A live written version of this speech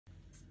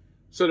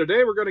So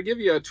today we're going to give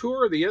you a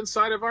tour of the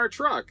inside of our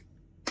truck.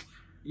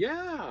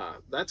 Yeah,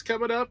 that's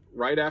coming up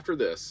right after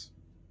this.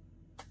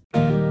 Hi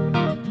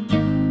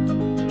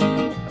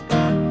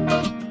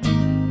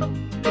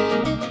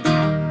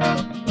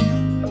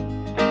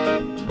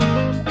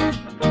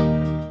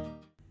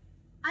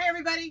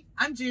everybody,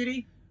 I'm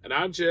Judy. And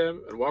I'm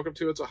Jim, and welcome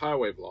to It's a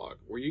Highway Vlog,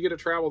 where you get to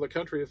travel the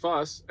country with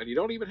us, and you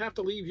don't even have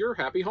to leave your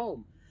happy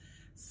home.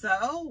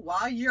 So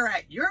while you're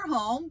at your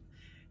home,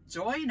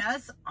 join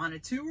us on a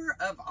tour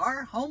of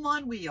our home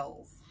on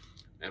wheels.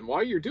 And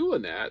while you're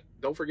doing that,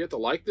 don't forget to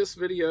like this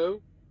video,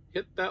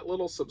 hit that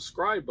little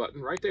subscribe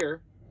button right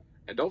there,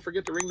 and don't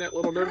forget to ring that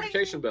little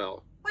notification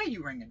bell. What are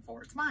you ringing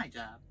for? It's my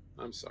job.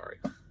 I'm sorry.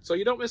 So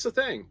you don't miss a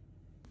thing.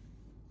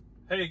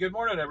 Hey, good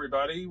morning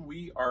everybody.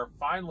 We are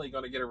finally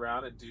going to get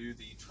around and do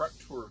the truck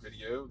tour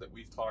video that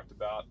we've talked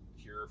about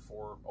here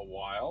for a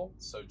while.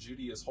 So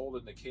Judy is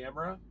holding the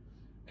camera,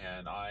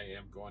 and I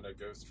am going to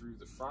go through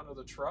the front of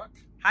the truck.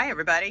 Hi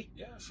everybody.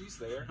 Yeah, she's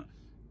there.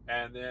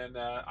 And then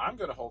I'm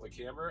going to hold the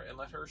camera and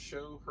let her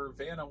show her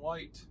Vanna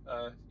White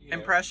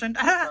impression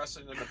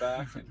in the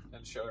back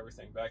and show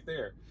everything back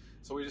there.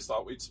 So we just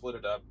thought we'd split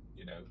it up,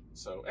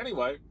 So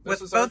anyway, this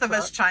with is our both of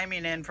truck. us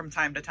chiming in from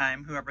time to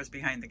time, whoever's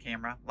behind the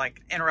camera,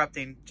 like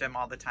interrupting Jim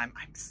all the time.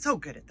 I'm so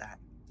good at that.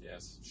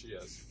 Yes, she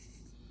is.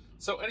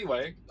 So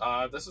anyway,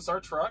 this is our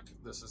truck.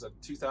 This is a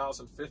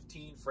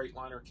 2015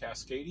 Freightliner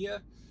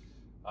Cascadia.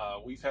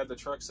 We've had the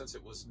truck since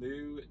it was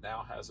new. It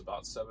now has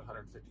about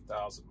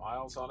 750,000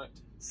 miles on it.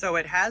 So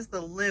it has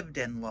the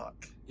lived-in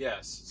look.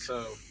 Yes,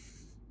 so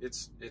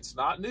it's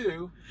not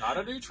new, not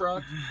a new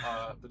truck,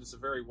 but it's a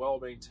very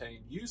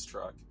well-maintained used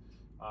truck.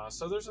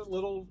 So there's a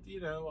little,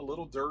 a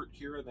little dirt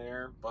here and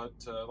there, but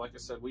like I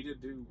said, we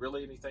didn't do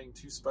really anything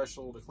too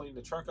special to clean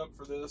the truck up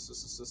for this.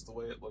 This is just the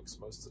way it looks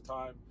most of the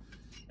time.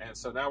 And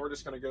so now we're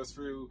just going to go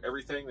through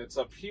everything that's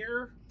up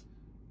here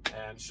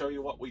and show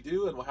you what we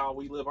do and how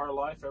we live our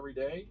life every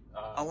day.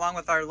 Along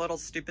with our little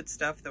stupid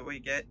stuff that we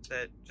get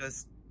that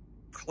just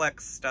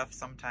collects stuff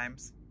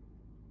sometimes.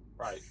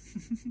 Right.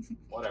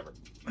 Whatever.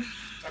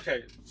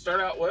 Okay, start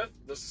out with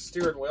this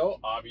steering wheel,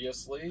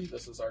 obviously.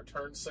 This is our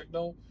turn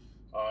signal.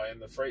 In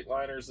the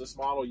Freightliners this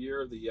model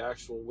year, the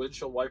actual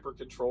windshield wiper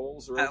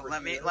controls are over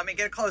let here. me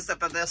get a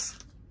close-up of this.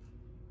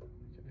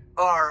 Okay.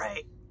 All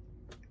right.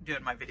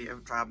 Doing my video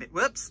job.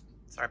 Whoops.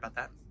 Sorry about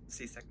that.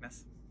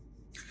 Seasickness.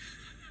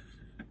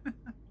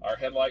 Our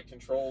headlight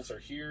controls are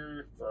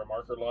here for our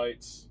marker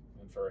lights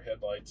and for our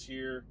headlights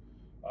here.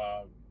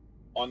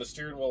 On the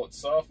steering wheel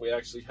itself, we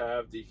actually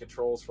have the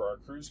controls for our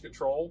cruise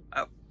control.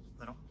 Oh,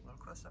 little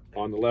close up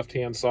there. On the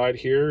left-hand side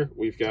here,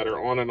 we've got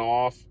our on and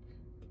off,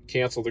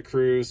 cancel the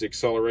cruise,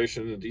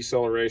 acceleration and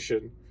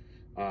deceleration.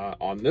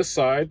 On this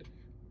side,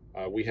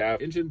 we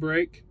have engine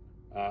brake.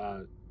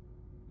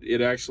 It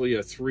actually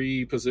a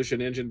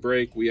 3-position engine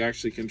brake. We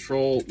actually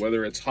control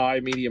whether it's high,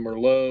 medium, or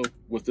low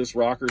with this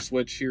rocker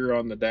switch here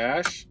on the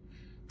dash.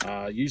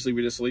 Usually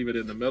we just leave it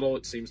in the middle.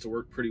 It seems to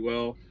work pretty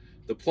well.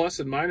 The plus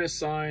and minus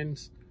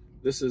signs,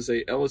 this is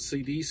a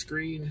LCD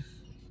screen,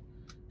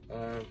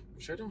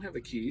 which I don't have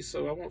the keys,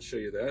 so I won't show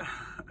you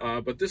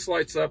that. But this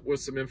lights up with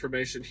some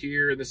information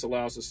here, and this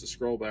allows us to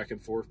scroll back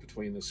and forth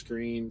between the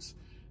screens.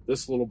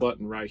 This little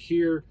button right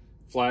here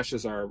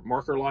flashes our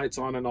marker lights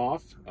on and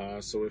off.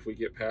 So if we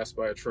get passed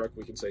by a truck,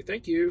 we can say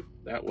thank you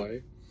that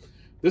way.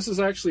 This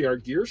is actually our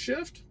gear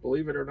shift,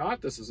 believe it or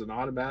not. This is an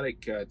automatic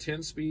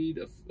 10-speed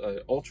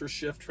ultra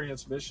shift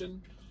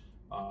transmission.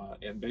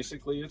 And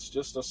basically it's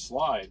just a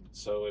slide.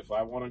 So if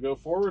I want to go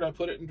forward, I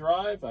put it in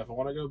drive. If I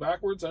want to go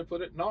backwards, I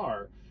put it in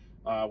R.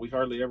 We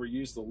hardly ever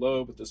use the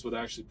low, but this would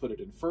actually put it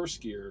in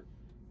first gear.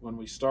 When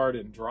we start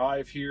in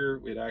drive here,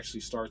 it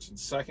actually starts in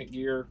second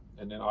gear,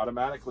 and then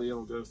automatically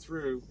it'll go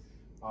through.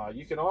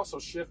 You can also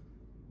shift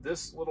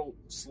this little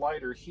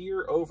slider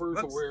here over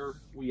to where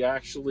we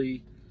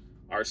actually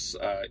are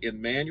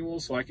in manual,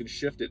 so I can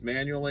shift it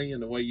manually.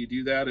 And the way you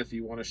do that, if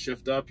you want to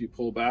shift up, you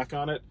pull back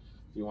on it.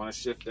 If you want to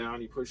shift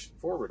down, you push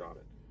forward on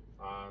it.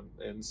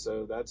 And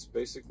so that's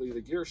basically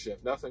the gear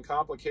shift. Nothing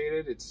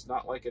complicated. It's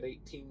not like an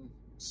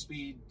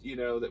 18-speed,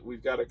 that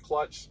we've got a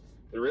clutch.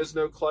 There is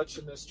no clutch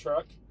in this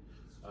truck.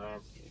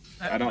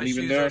 I don't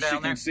even know if she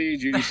can see.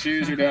 Judy's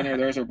shoes are down there.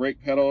 There's our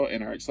brake pedal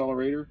and our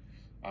accelerator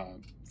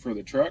for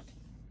the truck.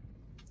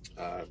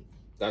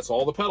 That's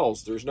all the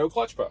pedals. There's no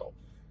clutch pedal.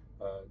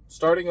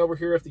 Starting over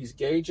here with these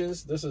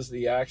gauges, this is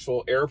the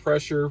actual air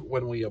pressure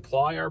when we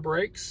apply our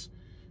brakes.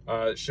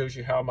 It shows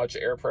you how much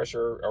air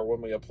pressure or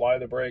when we apply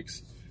the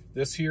brakes.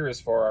 This here is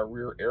for our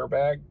rear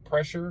airbag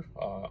pressure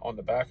on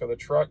the back of the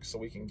truck, so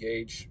we can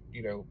gauge,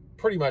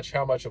 pretty much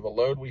how much of a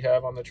load we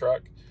have on the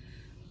truck.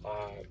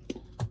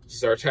 This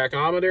is our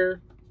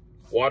tachometer,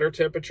 water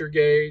temperature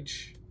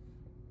gauge,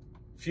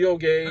 fuel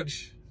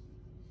gauge,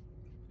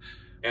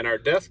 and our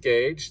depth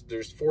gauge.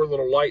 There's 4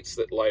 little lights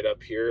that light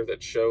up here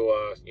that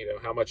show,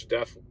 how much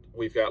depth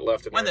we've got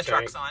left in our tank. When the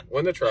truck's on.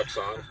 When the truck's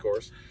on, of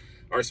course.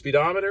 Our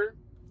speedometer.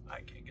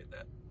 I can't get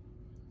that.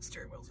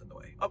 Steering wheel's in the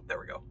way. Oh, there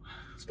we go.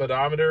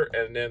 Speedometer,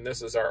 and then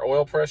this is our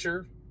oil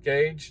pressure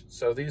gauge.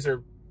 So these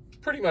are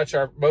pretty much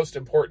our most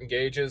important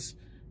gauges.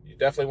 You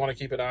definitely want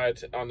to keep an eye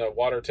on the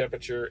water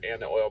temperature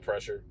and the oil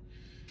pressure.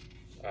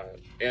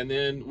 And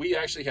then we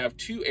actually have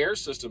two air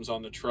systems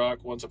on the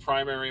truck. One's a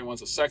primary and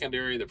one's a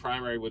secondary. The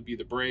primary would be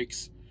the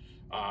brakes.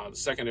 The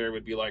secondary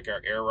would be like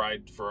our air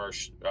ride for our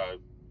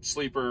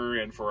sleeper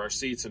and for our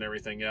seats and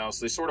everything else.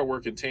 They sort of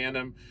work in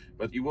tandem,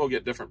 but you will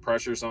get different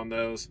pressures on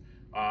those.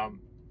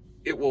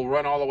 It will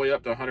run all the way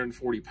up to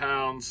 140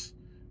 pounds.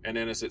 And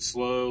then as it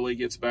slowly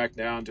gets back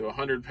down to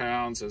 100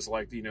 pounds, as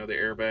like, you know, the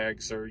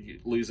airbags are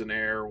losing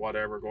air or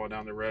whatever going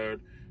down the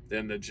road,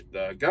 then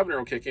the governor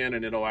will kick in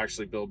and it'll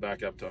actually build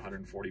back up to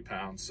 140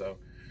 pounds. So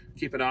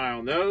keep an eye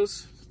on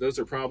those. Those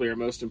are probably our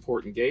most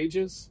important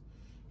gauges.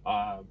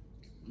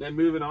 Then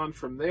moving on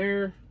from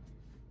there,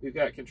 we've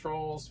got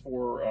controls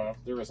for,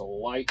 there is a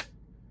light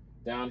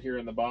down here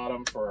in the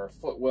bottom for our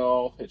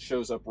footwell. It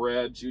shows up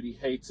red. Judy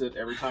hates it.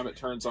 Every time it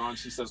turns on,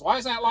 she says, "Why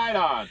is that light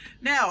on?"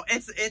 No,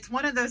 it's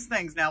one of those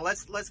things. Now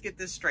let's get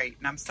this straight.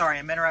 And I'm sorry,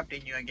 I'm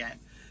interrupting you again.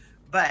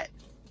 But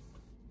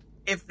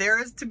if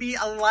there is to be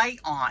a light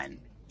on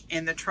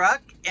in the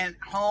truck and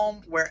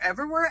home,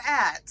 wherever we're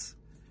at,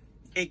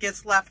 it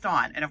gets left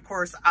on. And of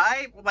course,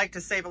 I would like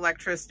to save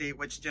electricity,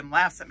 which Jim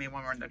laughs at me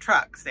when we're in the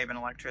truck saving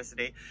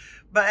electricity.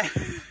 But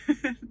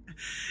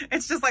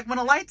it's just like when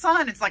a light's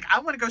on, it's like I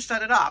want to go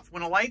shut it off.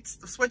 When a light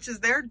switch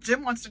is there,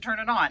 Jim wants to turn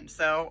it on.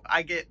 So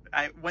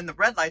when the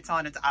red light's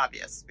on, it's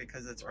obvious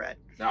because it's red.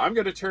 Now I'm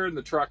going to turn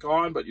the truck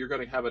on, but you're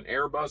going to have an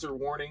air buzzer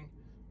warning.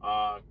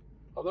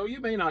 Although you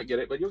may not get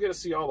it, but you'll get to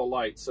see all the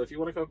lights. So if you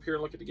want to come up here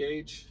and look at the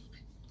gauge.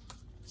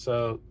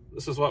 So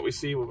this is what we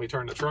see when we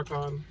turn the truck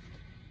on.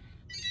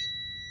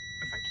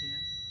 If I can,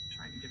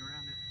 trying to get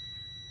around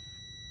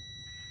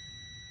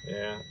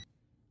it. Yeah.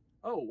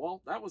 Oh,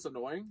 well, that was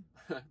annoying.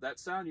 That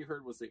sound you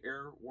heard was the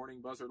air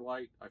warning buzzer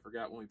light. I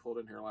forgot when we pulled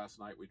in here last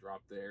night, we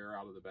dropped the air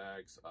out of the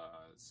bags.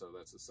 So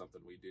that's just something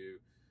we do.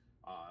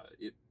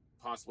 It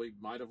possibly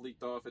might have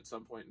leaked off at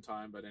some point in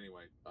time, but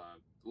anyway,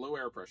 low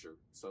air pressure.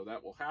 So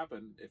that will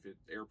happen if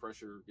air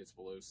pressure gets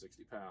below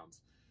 60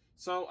 pounds.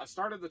 So I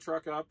started the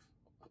truck up,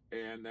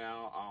 and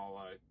now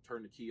I'll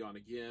turn the key on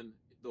again.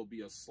 There'll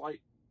be a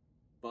slight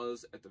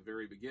buzz at the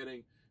very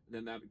beginning, and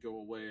then that would go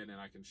away, and then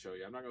I can show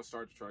you. I'm not going to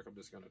start the truck. I'm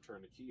just going to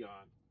turn the key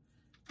on.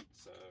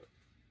 So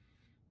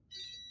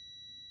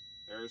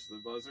there's the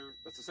buzzer.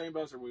 That's the same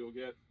buzzer we will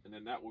get, and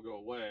then that will go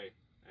away.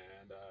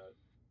 And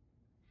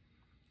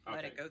okay.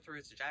 Let it go through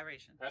its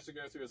gyration. Has to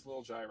go through its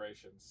little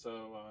gyration.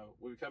 So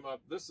we come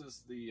up. This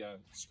is the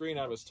screen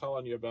I was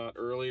telling you about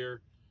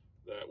earlier,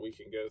 that we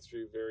can go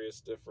through various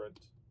different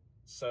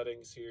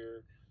settings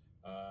here.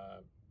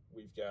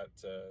 We've got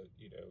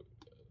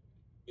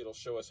it'll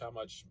show us how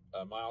much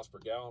miles per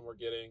gallon we're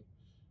getting,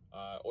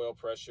 oil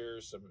pressure,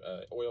 some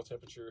oil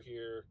temperature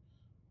here,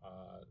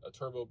 a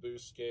turbo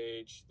boost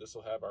gauge. This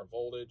will have our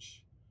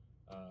voltage.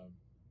 And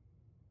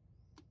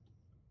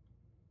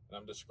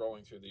I'm just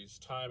scrolling through these.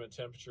 Time and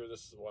temperature,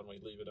 this is the one we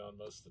leave it on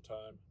most of the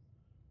time.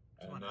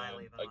 And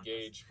then a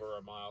gauge for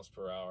our miles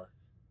per hour.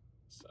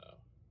 So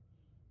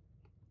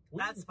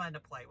that's fun to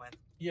play with.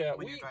 Yeah,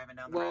 when you're driving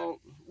down the road. Well,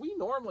 we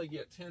normally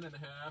get 10.5,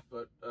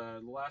 but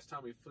the last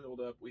time we filled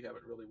up, we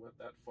haven't really went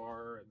that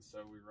far, and so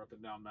we were up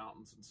and down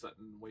mountains and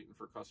sitting, waiting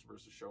for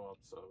customers to show up.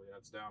 So yeah,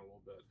 it's down a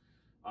little bit.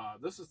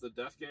 This is the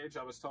depth gauge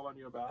I was telling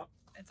you about.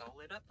 It's all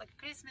lit up like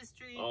a Christmas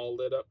tree. All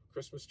lit up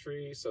Christmas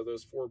tree. So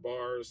those 4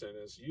 bars, and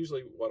is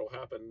usually what will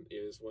happen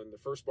is when the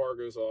first bar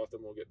goes off,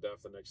 then we'll get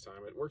depth the next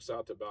time. It works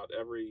out to about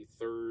every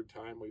 3rd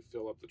time we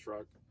fill up the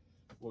truck,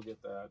 we'll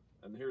get that.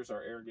 And here's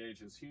our air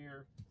gauges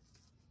here,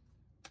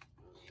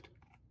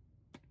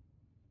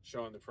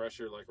 showing the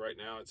pressure. Like right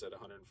now, it's at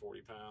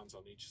 140 pounds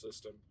on each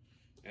system.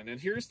 And then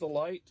here's the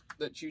light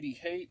that Judy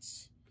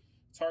hates.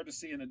 It's hard to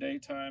see in the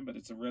daytime, but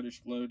it's a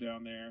reddish glow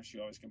down there. She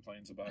always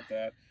complains about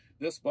that.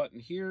 This button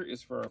here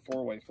is for our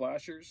 4-way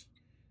flashers.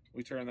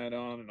 We turn that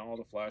on, and all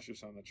the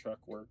flashers on the truck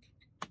work.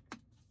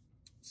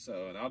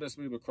 So, and I'll just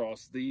move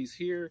across these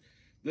here.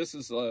 This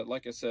is,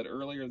 like I said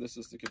earlier, this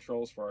is the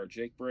controls for our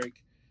Jake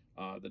brake.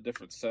 The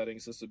different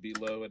settings. This would be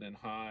low and then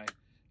high.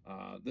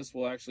 This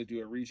will actually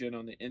do a regen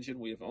on the engine.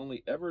 We have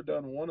only ever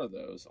done one of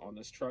those on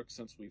this truck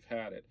since we've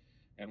had it.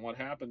 And what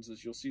happens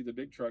is you'll see the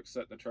big trucks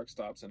set in the truck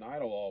stops and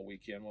idle all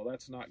weekend. Well,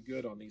 that's not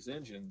good on these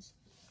engines.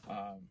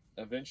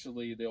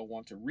 Eventually, they'll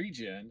want to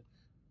regen,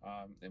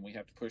 and we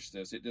have to push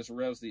this. It just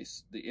revs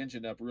the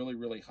engine up really,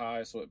 really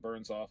high, so it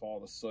burns off all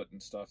the soot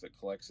and stuff that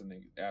collects in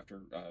the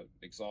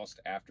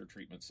exhaust after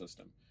treatment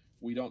system.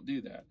 We don't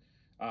do that.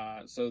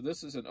 So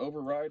this is an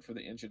override for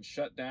the engine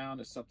shutdown.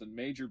 If something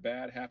major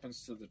bad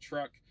happens to the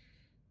truck,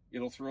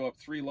 it'll throw up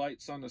 3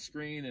 lights on the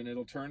screen and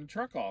it'll turn the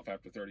truck off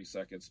after 30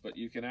 seconds. But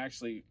you can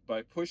actually,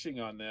 by pushing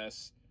on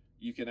this,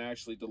 you can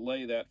actually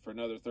delay that for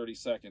another 30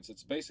 seconds.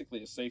 It's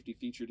basically a safety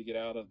feature to get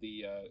out of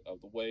the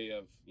way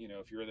of,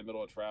 if you're in the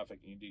middle of traffic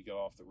and you need to go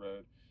off the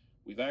road.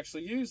 We've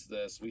actually used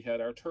this. We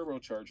had our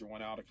turbocharger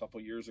went out a couple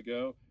years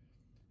ago.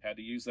 Had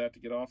to use that to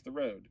get off the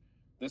road.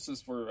 This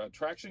is for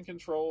traction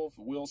control,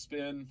 for wheel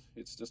spin.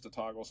 It's just a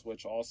toggle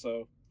switch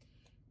also.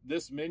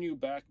 This menu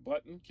back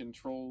button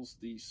controls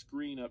the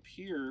screen up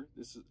here.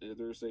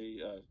 There's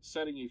a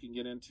setting you can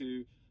get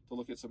into to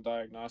look at some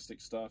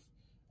diagnostic stuff,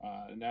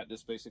 and that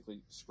just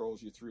basically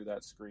scrolls you through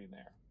that screen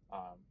there.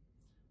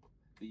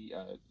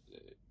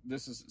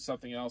 This is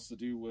something else to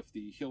do with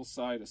the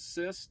hillside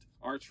assist.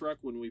 Our truck,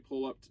 when we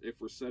pull up,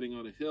 if we're setting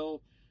on a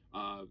hill,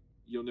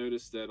 you'll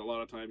notice that a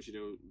lot of times,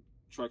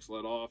 trucks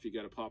let off. You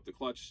got to pop the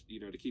clutch,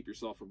 to keep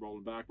yourself from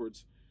rolling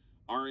backwards.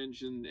 Our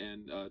engine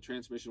and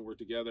transmission work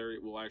together.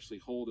 It will actually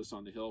hold us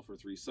on the hill for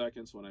 3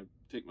 seconds. When I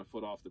take my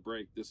foot off the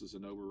brake, this is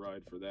an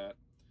override for that.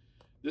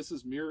 This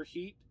is mirror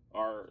heat.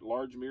 Our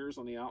large mirrors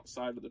on the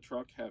outside of the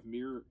truck have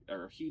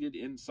are heated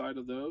inside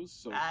of those.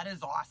 So that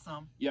is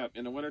awesome. Yeah,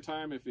 in the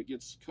wintertime, if it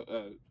gets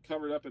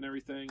covered up and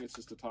everything, it's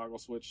just a toggle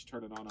switch,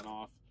 turn it on and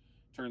off,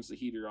 turns the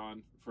heater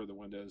on for the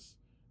windows.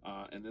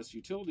 And this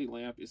utility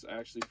lamp is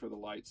actually for the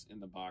lights in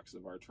the box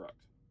of our truck.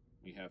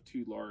 We have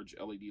 2 large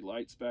LED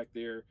lights back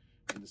there,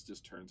 and this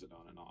just turns it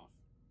on and off.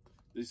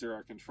 These are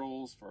our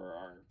controls for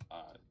our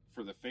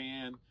for the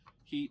fan,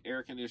 heat,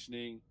 air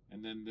conditioning,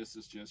 and then this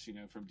is just,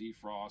 from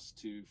defrost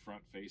to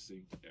front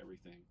facing,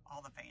 everything.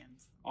 All the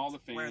fans. All the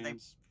fans. Where they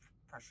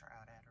pressure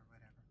out at or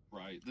whatever.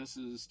 Right. This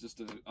is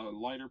just a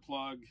lighter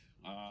plug.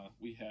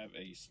 We have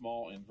a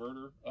small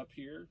inverter up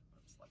here.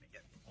 Oops, let me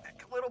get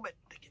back a little bit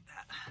to get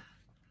that.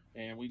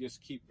 And we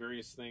just keep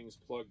various things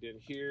plugged in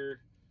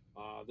here.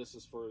 This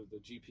is for the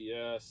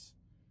GPS.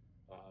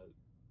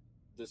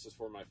 This is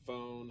for my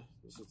phone.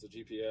 This is the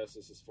GPS.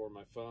 This is for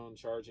my phone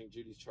charging.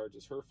 Judy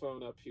charges her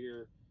phone up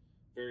here.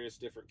 Various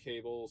different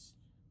cables.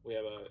 We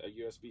have a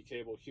USB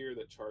cable here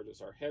that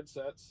charges our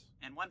headsets.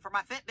 And one for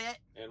my Fitbit.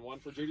 And one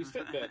for Judy's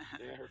Fitbit.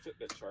 Yeah, her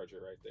Fitbit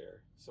charger right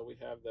there. So we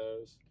have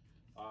those.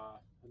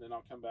 And then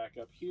I'll come back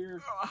up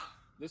here.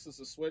 This is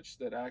a switch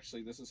that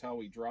actually, this is how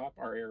we drop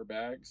our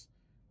airbags.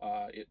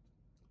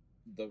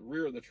 The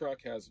rear of the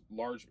truck has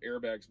large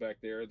airbags back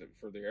there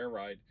for the air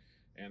ride.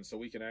 And so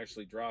we can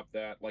actually drop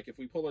that. Like if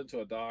we pull into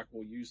a dock,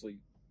 we'll usually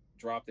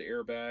drop the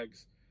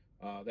airbags.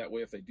 That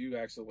way, if they do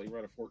accidentally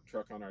run a fork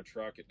truck on our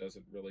truck, it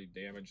doesn't really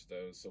damage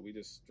those. So we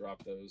just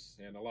drop those.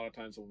 And a lot of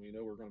times when we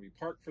know we're going to be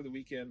parked for the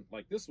weekend,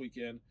 like this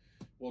weekend,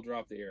 we'll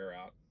drop the air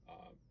out.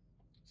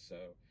 So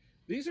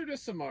these are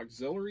just some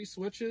auxiliary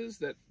switches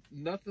that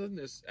nothing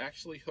is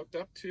actually hooked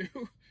up to.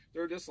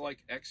 They're just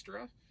like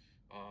extra.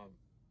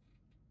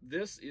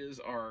 This is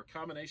our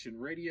combination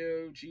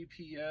radio,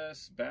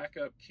 GPS,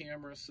 backup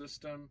camera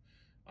system.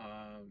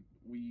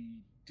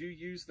 We do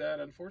use that.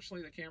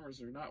 Unfortunately, the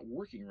cameras are not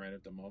working right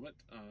at the moment.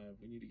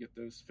 We need to get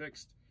those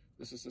fixed.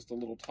 This is just a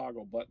little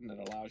toggle button that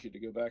allows you to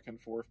go back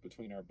and forth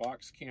between our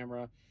box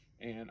camera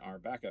and our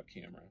backup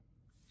camera.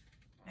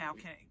 Now,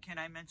 can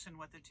I mention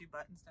what the 2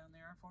 buttons down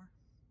there are for?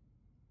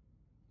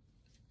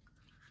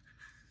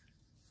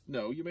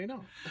 No, you may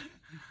not.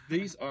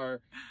 This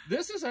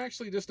is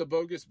actually just a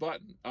bogus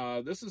button.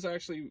 This is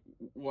actually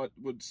what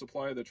would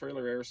supply the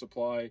trailer air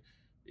supply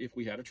if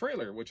we had a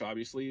trailer, which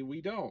obviously we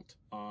don't.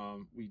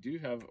 We do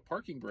have a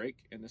parking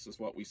brake, and this is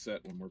what we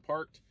set when we're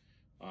parked.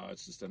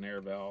 It's just an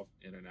air valve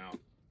in and out.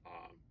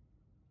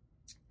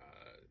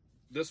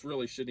 This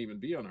really shouldn't even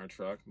be on our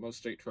truck. Most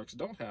state trucks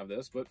don't have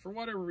this, but for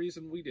whatever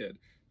reason, we did.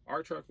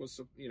 Our truck was,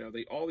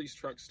 all these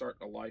trucks start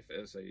a life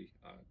as a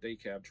day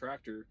cab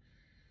tractor.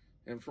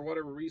 And for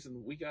whatever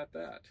reason, we got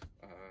that.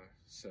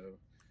 So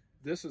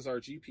this is our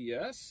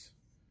GPS,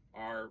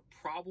 our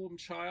problem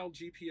child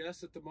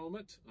GPS at the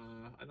moment.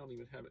 I don't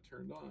even have it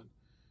turned on.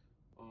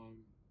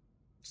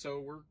 So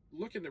we're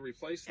looking to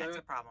replace that. That's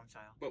a problem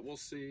child. But we'll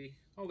see.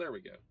 Oh, there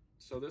we go.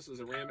 So this is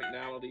a Ram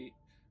McNally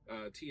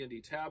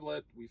TND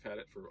tablet. We've had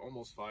it for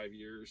almost 5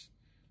 years.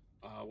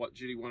 What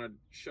Judy wanted to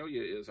show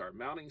you is our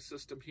mounting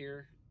system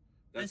here.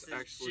 That's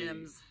actually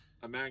Jim's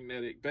a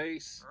magnetic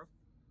base.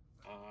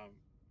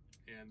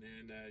 And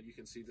then you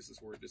can see this is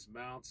where it just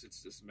mounts.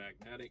 It's just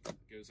magnetic.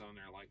 It goes on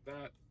there like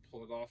that.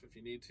 Pull it off if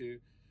you need to.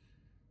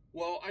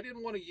 Well, I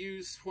didn't want to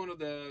use one of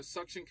the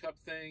suction cup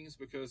things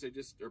because they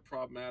just are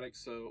problematic.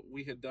 So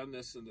we had done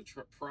this in the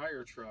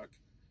prior truck.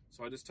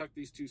 So I just took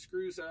these 2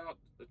 screws out,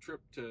 a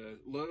trip to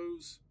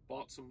Lowe's,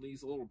 bought some of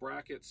these little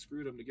brackets,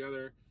 screwed them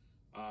together.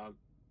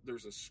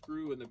 There's a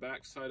screw in the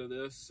back side of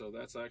this, so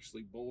that's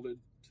actually bolted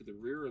to the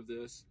rear of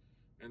this.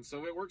 And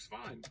so it works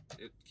fine.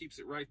 It keeps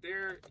it right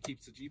there. It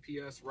keeps the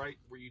GPS right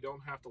where you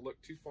don't have to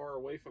look too far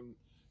away from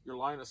your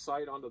line of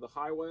sight onto the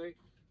highway.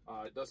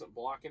 It doesn't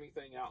block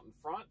anything out in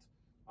front.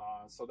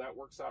 So that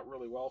works out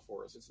really well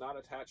for us. It's not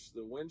attached to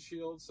the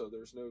windshield, so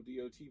there's no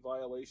DOT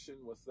violation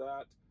with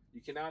that.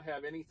 You cannot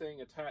have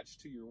anything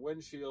attached to your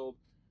windshield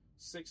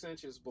 6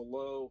 inches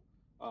below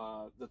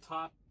the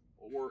top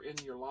or in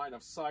your line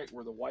of sight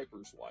where the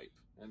wipers wipe.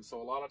 And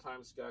so a lot of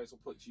times guys will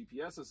put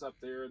GPSs up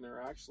there, and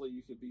they're actually,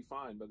 you could be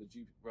fined by the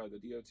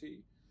DOT.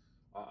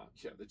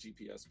 Yeah, the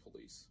GPS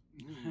police.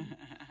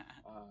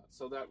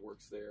 So that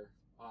works there.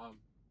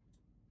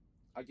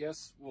 I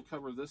guess we'll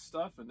cover this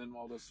stuff, and then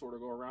we'll just sort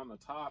of go around the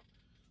top.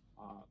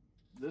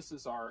 This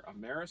is our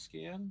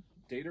Ameriscan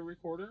data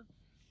recorder.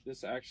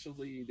 This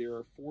actually, there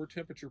are 4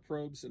 temperature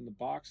probes in the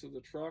box of the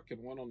truck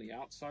and 1 on the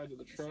outside of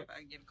the truck. See if I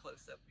can give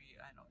close up view.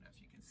 I don't know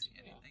if you can see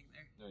anything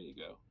there. There you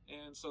go.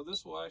 And so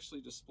this will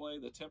actually display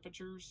the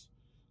temperatures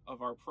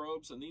of our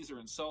probes, and these are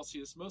in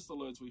Celsius. Most of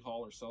the loads we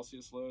haul are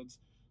Celsius loads.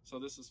 So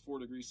this is 4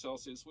 degrees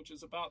Celsius, which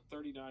is about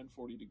 39,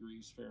 40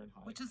 degrees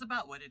Fahrenheit. Which is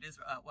about what it is.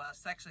 Well,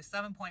 it's actually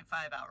 7.5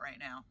 out right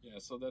now. Yeah,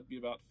 so that'd be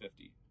about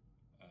 50.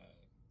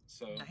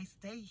 So nice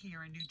day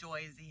here in New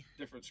Jersey.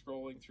 Different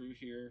scrolling through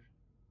here.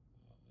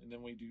 And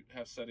then we do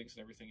have settings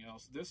and everything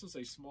else. This is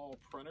a small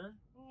printer.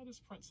 Oh, I'll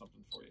just print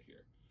something for you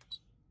here.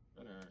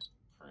 Printer,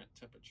 current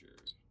temperature.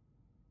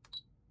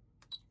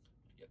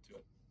 Get to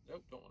it.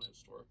 Nope, don't want a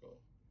historical.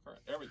 Current.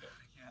 There we go.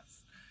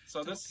 Yes.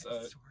 So this,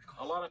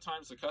 a lot of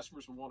times the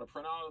customers will want to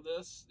print out of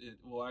this. It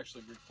will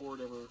actually record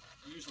over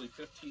usually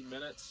 15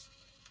 minutes,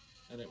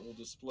 and it will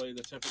display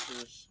the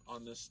temperatures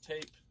on this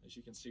tape. As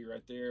you can see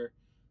right there,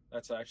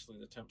 that's actually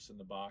the temps in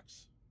the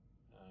box.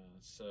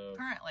 So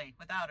currently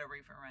without a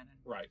reefer running.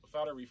 Right,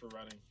 without a reefer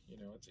running, you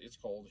know, it's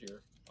cold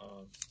here.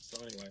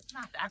 So anyway,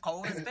 not that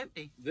cold. It's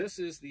 50. This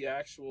is the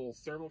actual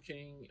Thermal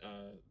King.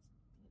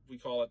 We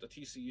call it the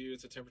TCU.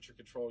 It's a temperature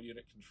control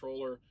unit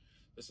controller.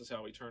 This is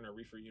how we turn our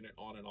reefer unit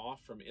on and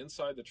off from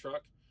inside the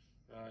truck.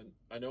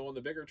 I know on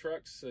the bigger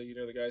trucks, you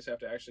know, the guys have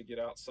to actually get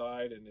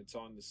outside and it's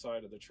on the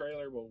side of the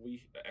trailer. Well,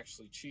 we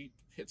actually cheat.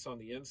 It's on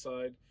the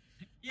inside.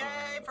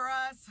 Yay for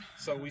us.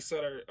 So we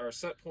set our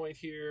set point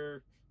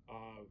here.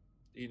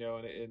 You know,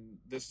 and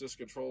this just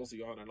controls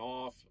the on and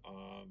off.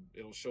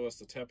 It'll show us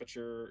the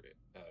temperature,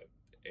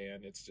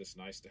 and it's just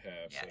nice to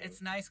have. Yeah, so it's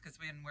nice because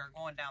when we're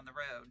going down the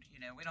road, you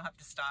know, we don't have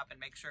to stop and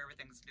make sure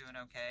everything's doing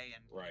okay.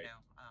 And, right. You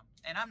know,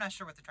 and I'm not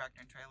sure what the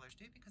tractor and trailers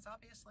do because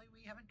obviously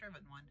we haven't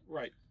driven one.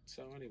 Right.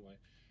 So anyway,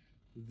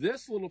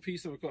 this little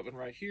piece of equipment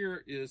right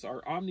here is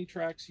our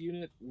OmniTrax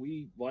unit.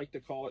 We like to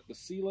call it the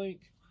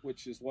C-Link,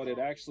 which is what it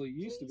actually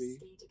used to be.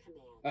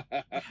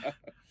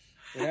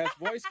 It has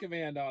voice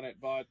command on it,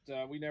 but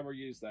we never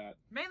use that.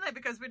 Mainly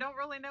because we don't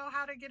really know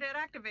how to get it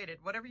activated.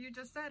 Whatever you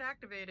just said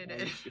activated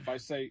it. If I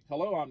say,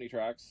 hello,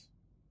 OmniTrax,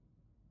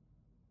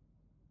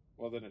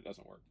 well, then it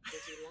doesn't work.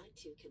 Would you like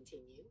to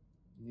continue?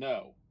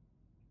 No.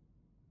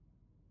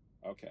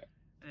 Okay.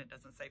 And it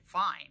doesn't say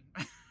fine.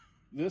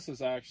 This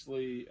is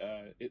actually,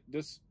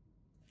 this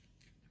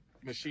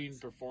machine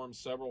performs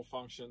several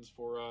functions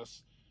for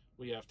us.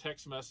 We have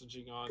text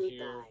messaging on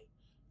here.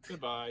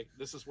 Goodbye.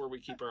 This is where we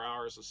keep our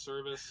hours of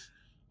service.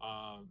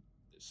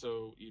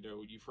 So, you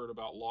know, you've heard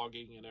about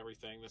logging and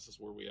everything. This is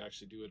where we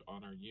actually do it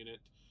on our unit.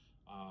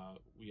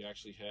 We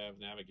actually have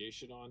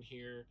navigation on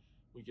here.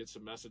 We get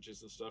some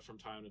messages and stuff from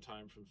time to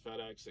time from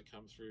FedEx that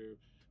come through.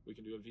 We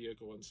can do a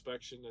vehicle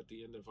inspection at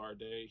the end of our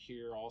day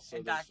here. Also,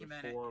 and there's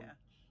document a form, it,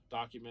 yeah.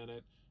 Document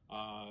it.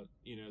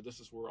 You know, this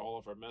is where all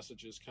of our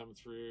messages come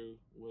through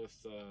with,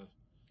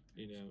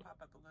 you know, pop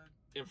up a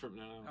load.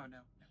 No. Oh, no.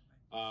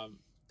 Never mind.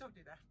 Don't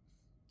do that.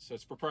 So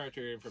it's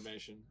proprietary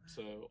information.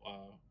 So,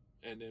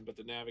 but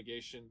the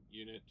navigation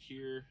unit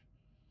here,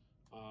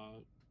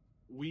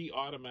 we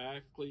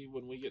automatically,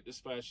 when we get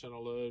dispatched on a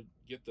load,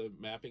 get the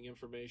mapping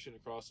information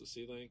across the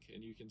C-Link,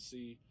 and you can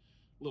see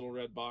little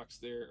red box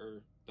there,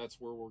 or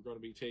that's where we're going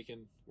to be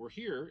taken. We're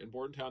here in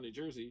Bordentown, New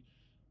Jersey,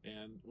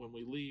 and when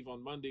we leave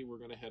on Monday, we're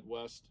going to head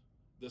west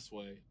this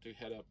way to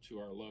head up to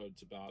our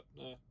loads about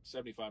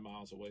 75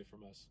 miles away from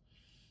us.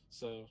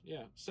 So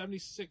yeah,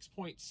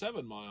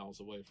 76.7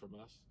 miles away from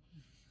us.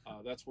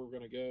 That's where we're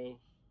going to go.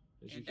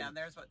 And down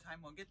there's what time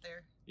we'll get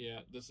there. Yeah,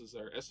 this is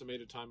our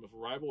estimated time of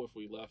arrival if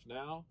we left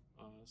now.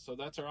 So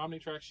that's our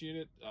OmniTrax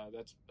unit.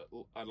 That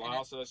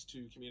allows us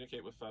to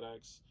communicate with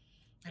FedEx.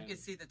 And you can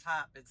see the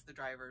top. It's the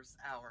driver's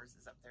hours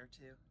is up there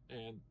too.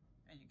 And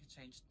you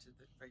can change to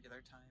the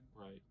regular time.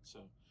 Right.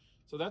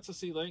 So that's a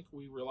C-Link.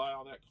 We rely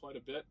on that quite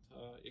a bit.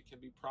 It can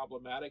be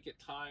problematic at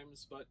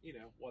times, but you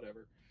know,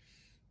 whatever.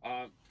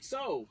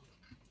 So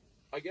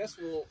I guess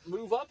we'll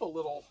move up a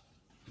little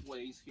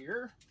ways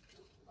here.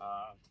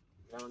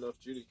 I don't know if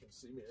Judy can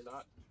see me or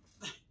not.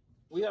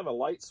 We have a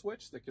light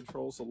switch that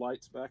controls the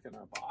lights back in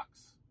our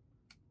box,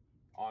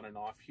 on and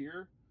off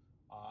here.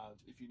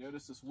 If you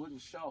notice this wooden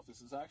shelf,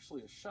 this is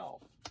actually a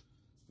shelf.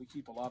 We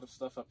keep a lot of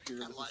stuff up here.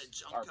 This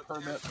is our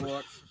permit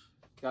book.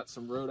 Got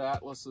some road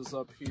atlases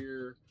up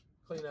here,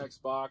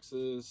 Kleenex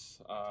boxes.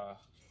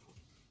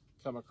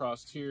 Come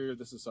across here.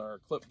 This is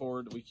our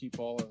clipboard. We keep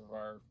all of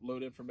our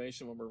load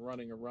information when we're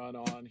running a run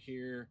on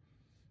here.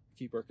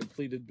 Keep our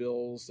completed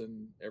bills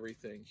and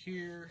everything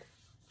here.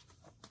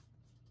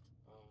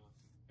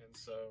 And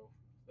so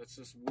that's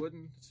just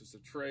wooden. It's just a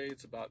tray.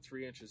 It's about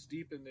 3 inches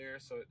deep in there,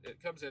 so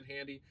it comes in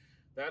handy.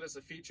 That is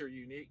a feature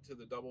unique to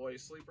the AA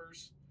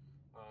sleepers.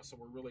 So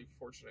we're really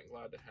fortunate and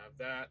glad to have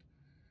that.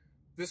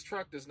 This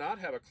truck does not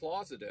have a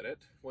closet in it.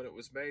 When it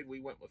was made, we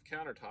went with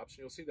countertops, and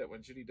you'll see that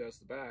when Judy does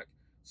the back.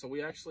 So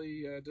we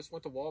actually just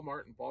went to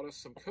Walmart and bought us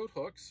some coat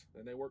hooks,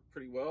 and they work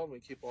pretty well, and we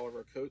keep all of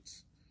our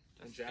coats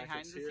and jackets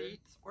behind the here.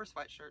 seats or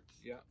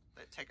sweatshirts. Yeah.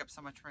 That take up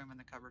so much room in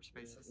the cupboard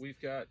spaces. Yeah. We've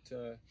got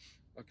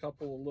a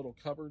couple of little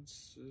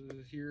cupboards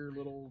here,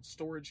 little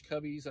storage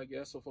cubbies, I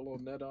guess, with a little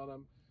net on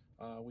them.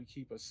 We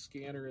keep a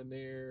scanner in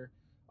there,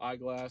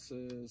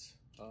 eyeglasses,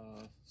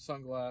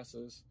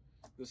 sunglasses.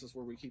 This is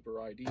where we keep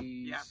our IDs.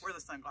 Yeah, where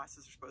the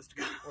sunglasses are supposed to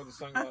go. Where the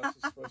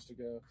sunglasses are supposed to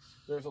go.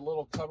 There's a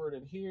little cupboard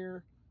in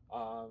here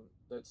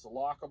that's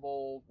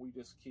lockable. We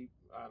just keep,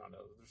 I don't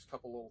know, there's a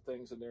couple little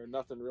things in there,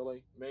 nothing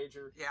really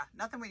major. Yeah,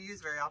 nothing we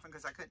use very often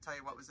because I couldn't tell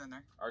you what was in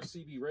there. Our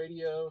CB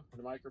radio,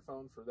 the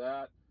microphone for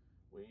that.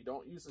 We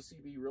don't use the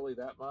CB really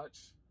that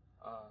much,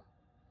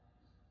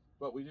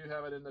 but we do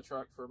have it in the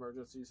truck for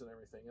emergencies and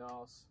everything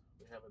else.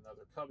 We have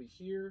another cubby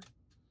here.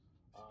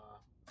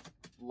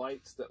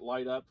 Lights that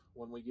light up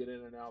when we get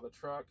in and out of the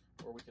truck,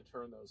 or we can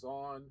turn those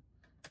on.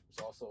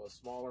 There's also a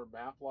smaller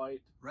map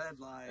light. Red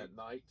light. At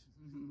night.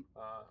 Mm-hmm.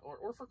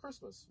 Or for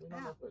Christmas. We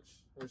don't know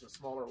which. There's a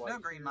smaller light. No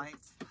green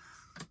lights.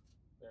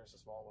 There's a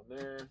small one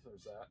there.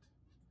 There's that.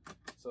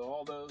 So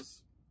all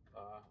those,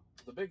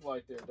 the big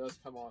light there does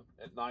come on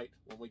at night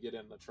when we get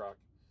in the truck.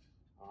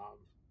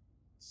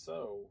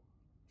 So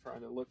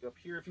trying to look up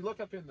here. If you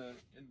look up in the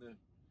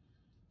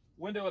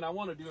window, and I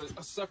want to do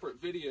a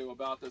separate video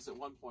about this at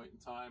one point in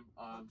time.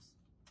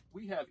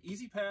 We have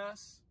Easy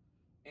Pass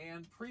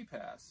and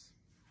Pre-Pass.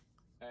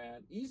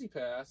 And Easy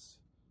Pass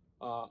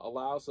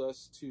allows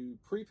us to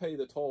prepay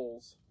the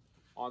tolls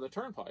on the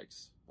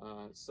turnpikes.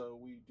 So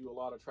we do a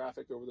lot of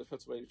traffic over the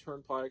Pennsylvania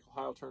Turnpike,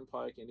 Ohio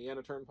Turnpike,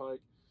 Indiana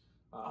Turnpike.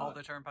 All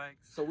the turnpikes.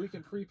 So we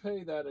can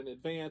prepay that in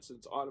advance.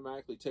 It's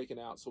automatically taken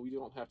out, so we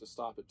don't have to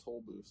stop at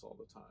toll booths all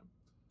the time.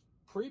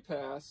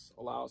 Pre-pass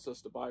allows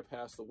us to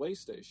bypass the way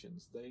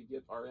stations. They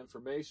get our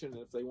information,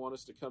 and if they want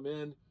us to come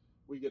in,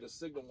 we get a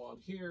signal on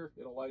here.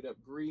 It'll light up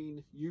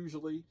green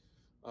usually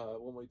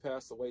when we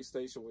pass the way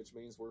station, which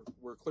means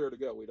we're clear to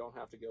go. We don't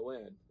have to go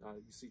in.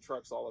 You see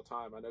trucks all the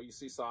time. I know you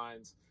see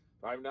signs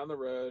driving down the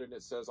road, and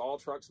it says all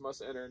trucks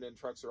must enter, and then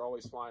trucks are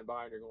always flying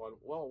by, and you're going,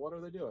 well, what are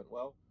they doing?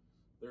 Well,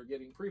 they're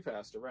getting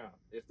pre-passed around.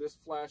 If this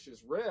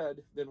flashes red,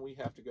 then we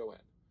have to go in.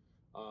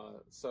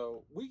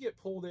 So we get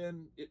pulled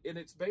in, and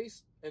it's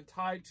based and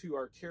tied to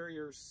our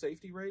carrier's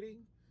safety rating,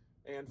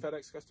 and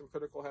FedEx Custom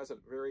Critical has a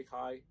very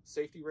high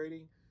safety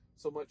rating,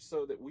 so much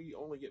so that we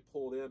only get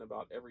pulled in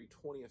about every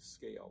 20th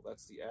scale.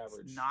 That's the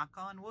average. Knock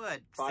on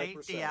wood.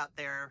 5%. Safety out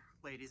there,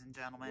 ladies and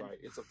gentlemen. Right.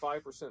 It's a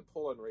 5%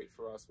 pull-in rate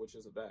for us, which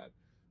isn't bad.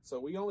 So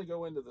we only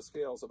go into the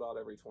scales about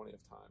every 20th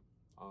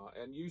time.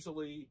 And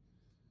usually,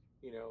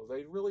 you know,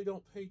 they really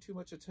don't pay too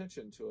much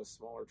attention to us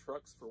smaller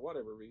trucks for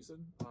whatever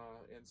reason.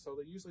 And so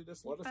they usually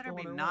just let us go on our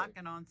way. You better be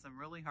knocking on some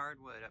really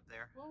hard wood up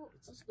there. Well,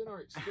 it's just been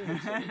our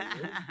experience over the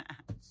years.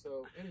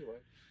 So anyway,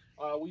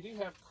 we do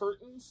have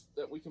curtains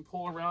that we can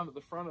pull around to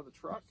the front of the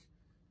truck.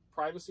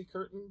 Privacy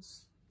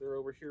curtains. They're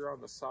over here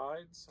on the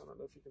sides. I don't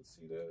know if you can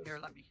see those. Here,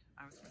 let me.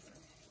 I was going to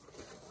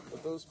say.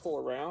 But those pull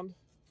around,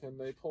 and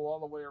they pull all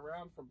the way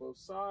around from both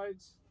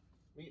sides,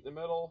 meet in the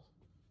middle.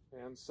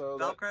 And so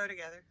Velcro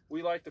together.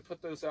 We like to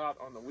put those out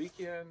on the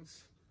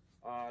weekends,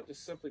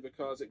 just simply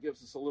because it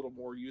gives us a little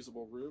more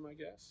usable room, I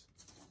guess.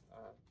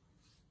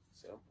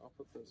 So I'll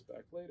put those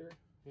back later.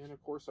 And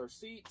of course our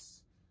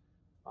seats.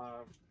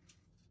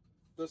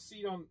 The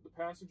seat on the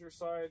passenger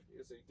side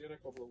is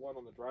identical to the one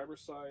on the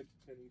driver's side,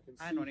 and you can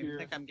see I don't even here,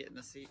 think I'm getting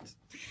a seat. I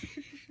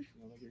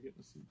don't think you're getting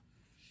a seat.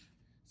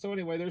 So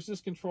anyway, there's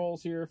just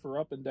controls here for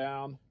up and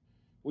down.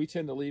 We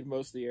tend to leave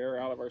most of the air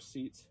out of our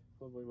seats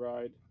when we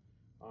ride.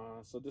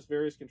 So just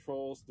various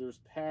controls. There's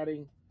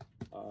padding,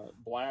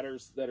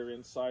 bladders that are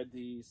inside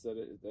these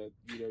that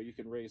you know you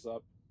can raise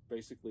up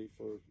basically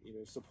for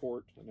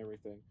support and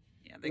everything.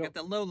 Yeah, they got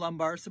the low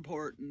lumbar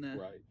support and the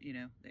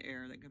the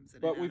air that comes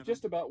in. But we've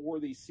just about wore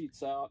these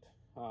seats out.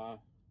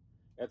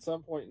 At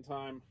some point in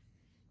time,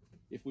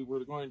 if we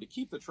were going to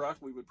keep the truck,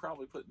 we would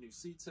probably put new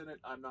seats in it.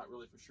 I'm not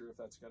really for sure if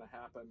that's going to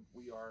happen.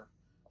 We are,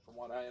 from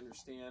what I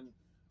understand,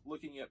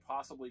 looking at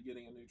possibly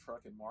getting a new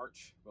truck in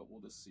March, but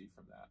we'll just see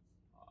from that.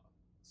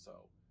 So,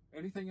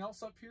 anything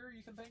else up here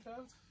you can think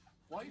of?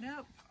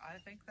 Nope, I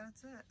think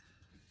that's it.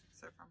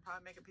 Except for I'm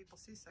probably making people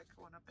seasick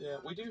going up and down.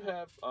 We do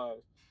have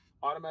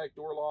automatic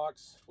door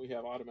locks. We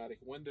have automatic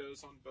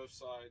windows on both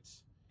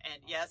sides.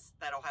 And yes,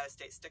 that Ohio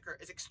State sticker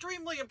is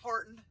extremely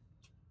important.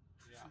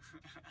 Yeah.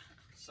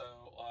 So,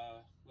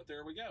 but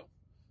there we go.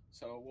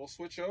 So we'll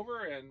switch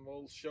over and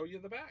we'll show you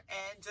the back.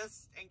 And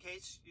just in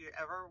case you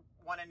ever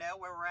want to know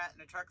where we're at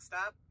in a truck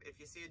stop, if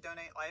you see a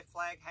Donate Life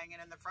flag hanging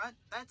in the front,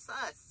 that's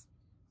us.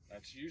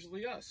 That's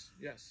usually us,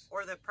 yes.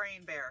 Or the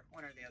praying bear,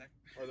 one or the other.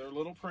 Or their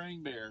little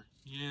praying bear.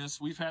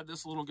 Yes, we've had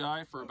this little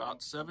guy for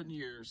about 7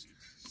 years.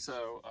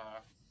 So,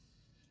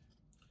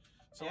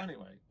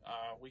 anyway,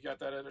 we got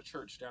that at a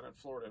church down in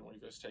Florida, and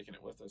we've just taken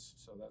it with us.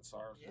 So that's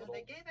our little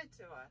they gave it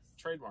to us.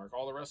 Trademark.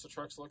 All the rest of the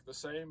trucks look the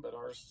same, but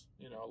ours,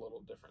 a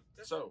little different.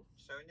 So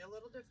showing you a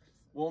little difference.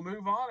 We'll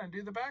move on and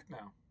do the back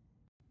now.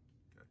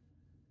 Good.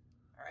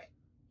 All right.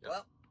 Yep.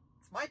 Well,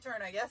 it's my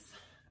turn, I guess.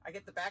 I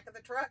get the back of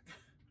the truck.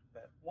 The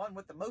one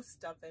with the most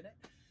stuff in it.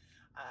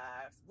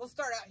 We'll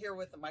start out here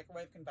with the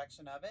microwave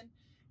convection oven,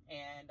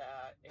 and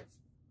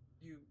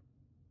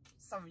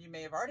some of you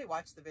may have already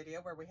watched the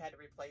video where we had to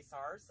replace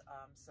ours.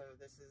 So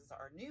this is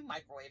our new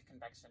microwave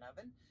convection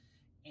oven,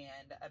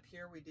 and up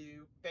here we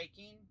do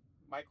baking,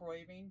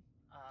 microwaving.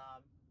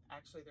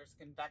 Actually, there's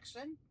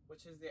convection,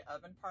 which is the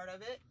oven part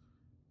of it.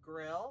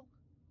 Grill.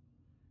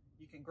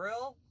 You can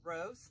grill,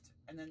 roast,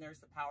 and then there's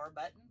the power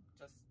button,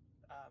 just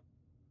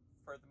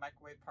for the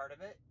microwave part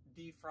of it.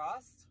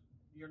 Defrost,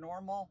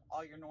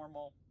 all your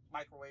normal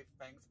microwave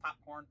things: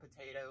 popcorn,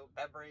 potato,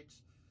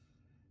 beverage,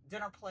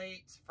 dinner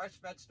plate, fresh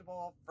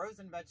vegetable,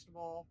 frozen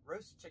vegetable,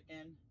 roast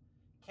chicken,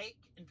 cake,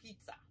 and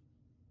pizza.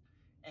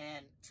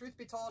 And truth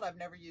be told, I've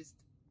never used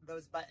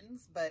those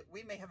buttons, but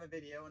we may have a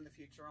video in the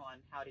future on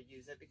how to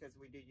use it, because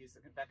we do use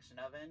the convection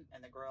oven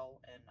and the grill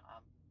and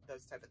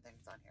those type of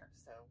things on here.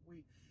 So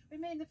we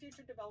may in the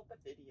future develop a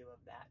video of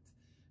that.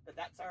 But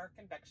that's our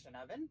convection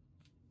oven.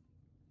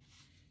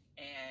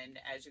 And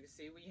as you can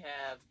see, we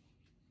have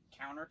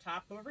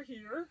countertop over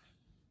here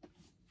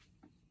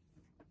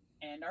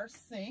and our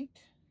sink,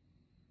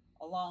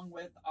 along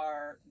with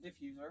our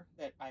diffuser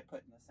that I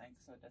put in the sink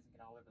so it doesn't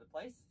get all over the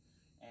place.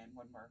 And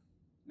when we're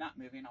not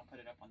moving, I'll put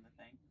it up on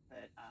the thing.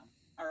 But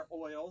our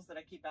oils that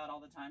I keep out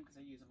all the time because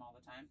I use them all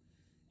the time.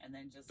 And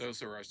then just...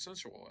 Those are our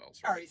essential oils,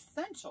 right? Our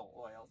essential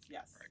oils,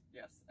 yes. Right.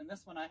 Yes. And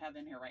this one I have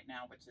in here right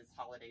now, which is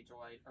Holiday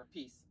Joy, or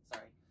Peace,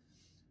 sorry,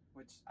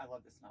 which I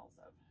love the smells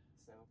of.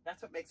 So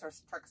that's what makes our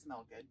truck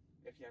smell good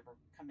if you ever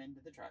come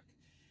into the truck.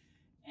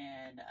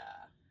 And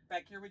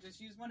back here we just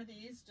use one of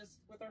these just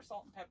with our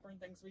salt and pepper and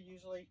things we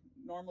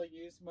normally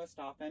use most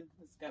often.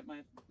 It's got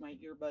my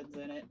earbuds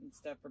in it and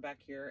stuff for back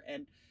here.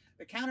 And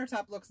the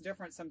countertop looks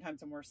different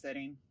sometimes when we're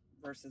sitting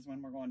versus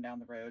when we're going down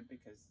the road,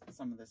 because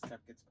some of this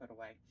stuff gets put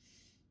away.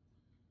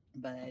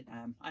 But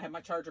I have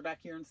my charger back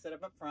here instead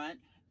of up front,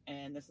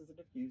 and this is a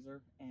diffuser,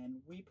 and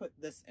we put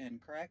this in,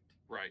 correct?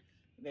 Right.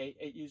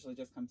 It usually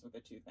just comes with a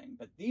 2 thing,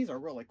 but these are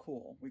really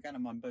cool. We got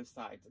them on both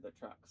sides of the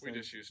truck. So we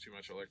just use too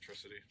much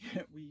electricity.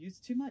 We use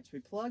too much. We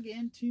plug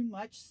in too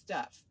much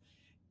stuff.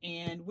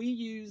 And we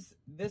use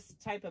this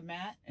type of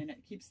mat, and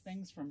it keeps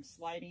things from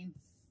sliding,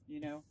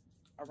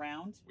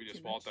 around. We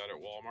just bought that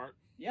at Walmart.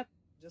 Yep.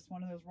 Just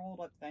one of those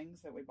rolled up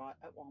things that we bought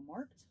at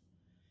Walmart.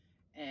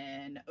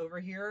 And over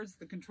here is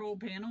the control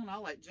panel, and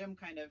I'll let Jim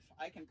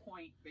I can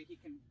point, but he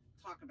can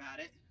talk about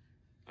it.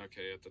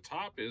 Okay, at the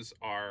top is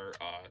our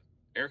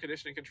air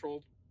conditioning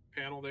control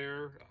panel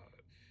there.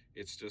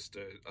 It's just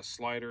a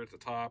slider at the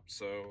top,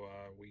 so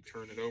we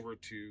turn it over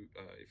to,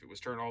 if it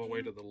was turned all the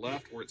way to the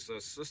left where it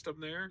says system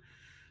there,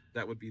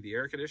 that would be the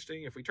air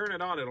conditioning. If we turn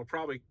it on, it'll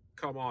probably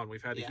come on.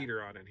 We've had the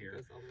heater on in here. It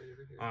goes all the way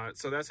over here.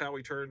 So that's how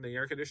we turn the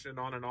air conditioning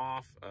on and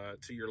off.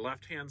 To your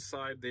left-hand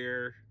side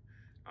there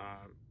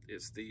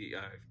is the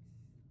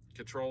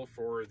control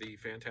for the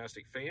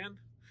Fantastic fan.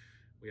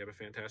 We have a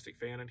Fantastic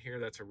fan in here.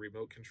 That's a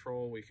remote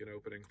control. We can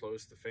open and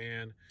close the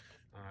fan,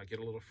 get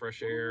a little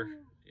fresh air.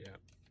 Yeah.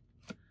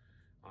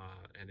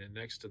 And then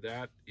next to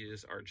that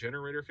is our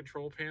generator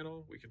control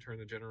panel. We can turn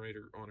the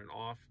generator on and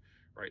off.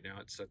 Right now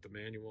it's set to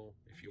manual.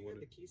 If you want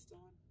the key still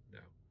on? No.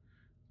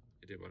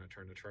 I did want to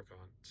turn the truck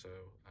on. So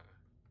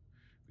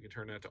we can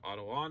turn that to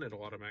auto on.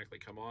 It'll automatically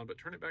come on, but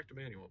turn it back to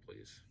manual,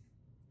 please.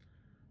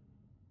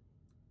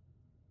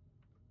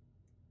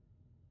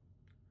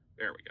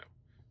 There we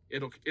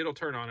go. It'll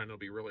turn on and it'll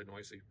be really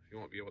noisy. You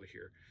won't be able to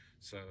hear.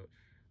 So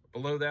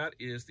below that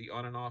is the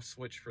on and off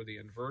switch for the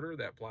inverter,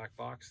 that black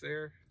box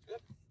there.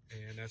 Yep.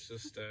 And that's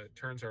just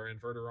turns our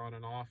inverter on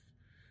and off.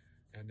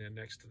 And then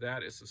next to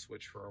that is the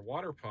switch for our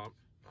water pump.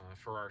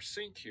 For our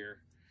sink here,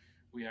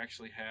 we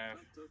actually have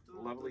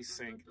a lovely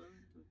sink.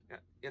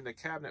 In the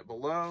cabinet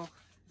below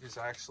is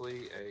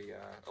actually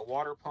a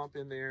water pump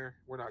in there.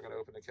 We're not going to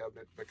open the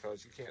cabinet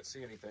because you can't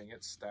see anything.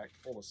 It's stacked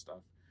full of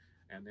stuff.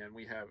 And then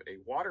we have a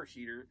water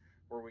heater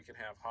where we can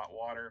have hot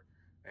water,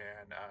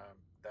 and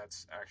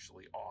that's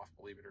actually off,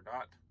 believe it or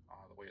not.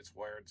 The way it's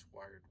wired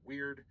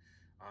weird.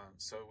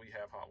 So we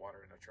have hot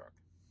water in the truck.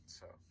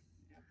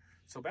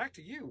 So back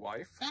to you,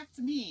 wife. Back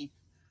to me.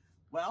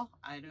 Well,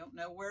 I don't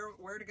know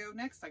where to go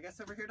next. I guess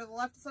over here to the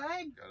left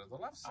side? Go to the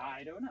left side.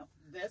 I don't know.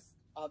 This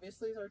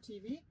obviously is our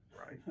TV.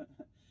 Right.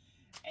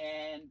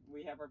 And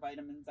we have our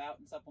vitamins out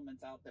and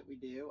supplements out that we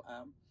do.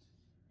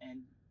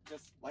 And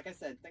just like I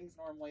said, things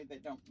normally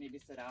that don't maybe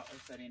sit out or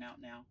sitting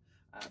out now.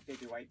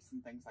 Baby wipes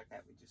and things like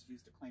that we just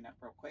use to clean up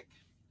real quick.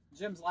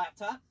 Jim's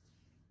laptop.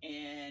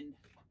 And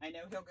I know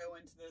he'll go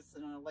into this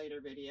in a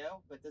later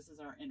video, but this is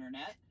our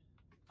internet.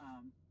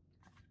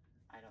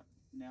 I don't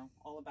know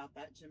all about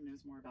that. Jim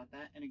knows more about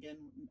that. And again,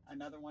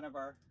 another one of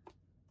our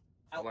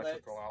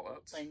electrical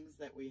outlets things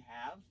that we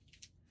have.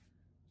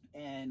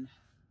 And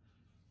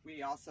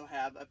we also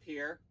have up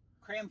here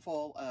cram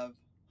full of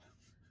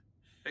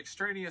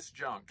extraneous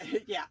junk.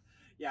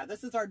 yeah,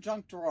 this is our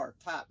junk drawer.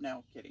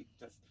 No kidding.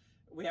 Just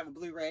we have a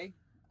Blu-ray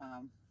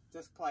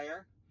disc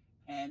player,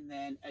 and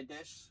then a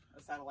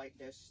satellite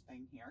dish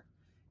thing here.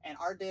 And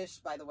our dish,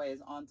 by the way,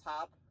 is on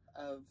top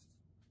of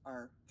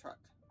our truck.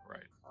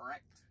 Right.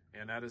 Correct.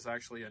 And that is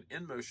actually an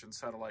in-motion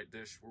satellite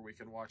dish where we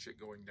can watch it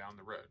going down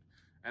the road.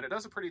 And it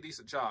does a pretty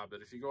decent job,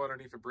 but if you go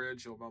underneath a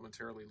bridge, you'll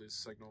momentarily lose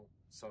signal.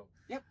 So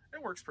yep,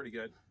 it works pretty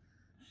good.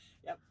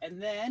 Yep.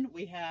 And then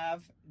we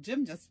have,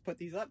 Jim just put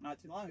these up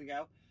not too long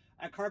ago,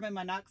 a carbon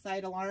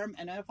monoxide alarm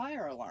and a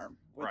fire alarm,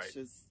 which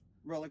is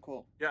Really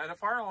cool. Yeah, and a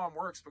fire alarm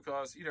works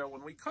because, you know,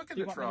 when we cook in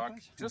the truck,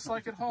 just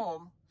like at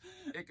home,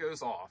 it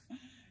goes off.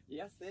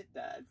 Yes, it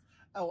does.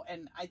 Oh,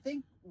 and I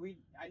think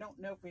I don't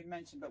know if we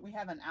mentioned, but we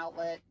have an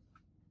outlet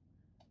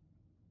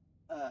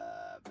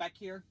back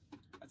here.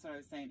 That's what I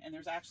was saying. And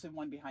there's actually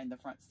one behind the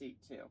front seat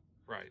too.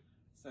 Right.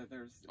 So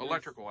there's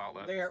electrical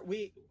outlet.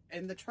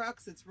 In the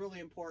trucks, it's really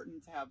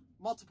important to have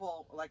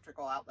multiple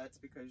electrical outlets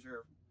because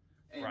you're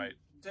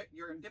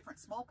in different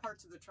small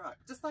parts of the truck,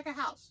 just like a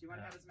house. You want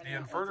to have as many. The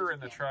inverter in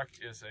the truck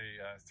is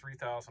a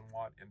 3,000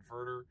 watt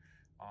inverter,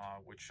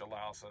 which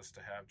allows us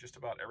to have just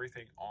about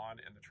everything on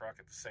in the truck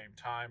at the same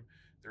time.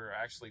 There are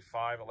actually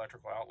 5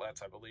 electrical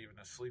outlets, I believe, in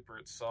the sleeper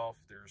itself.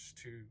 There's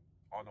 2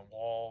 on the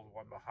wall,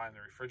 one behind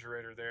the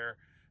refrigerator there,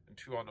 and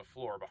 2 on the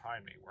floor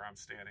behind me where I'm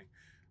standing.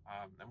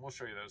 And we'll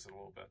show you those in a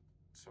little bit.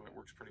 So it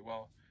works pretty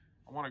well.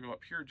 I want to go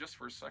up here just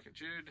for a second,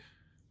 Jude.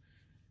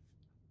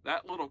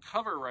 That little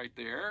cover right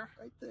there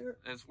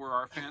is where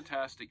our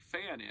fantastic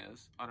fan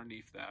is,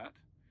 underneath that.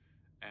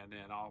 And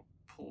then I'll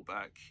pull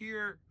back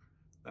here.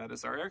 That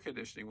is our air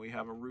conditioning. We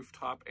have a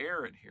rooftop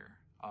air in here.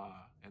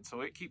 And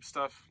so it keeps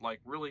stuff like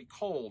really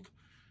cold.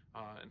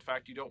 In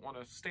fact, you don't want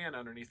to stand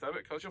underneath of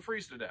it because you'll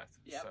freeze to death.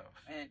 Yep.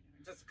 So. And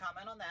just a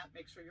comment on that,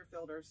 make sure your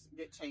filters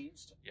get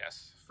changed.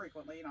 Yes.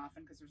 Frequently and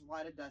often because there's a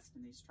lot of dust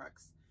in these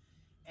trucks.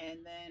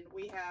 And then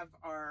we have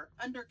our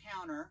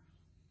under-counter,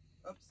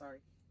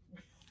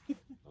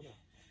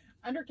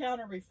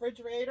 under-counter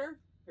refrigerator.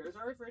 Here's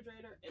our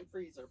refrigerator and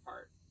freezer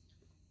part.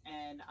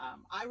 And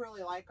I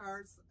really like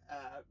ours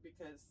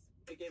because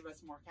it gave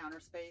us more counter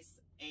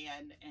space.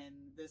 And in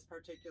this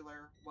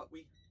particular, what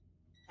we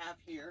have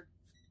here.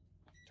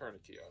 Turn the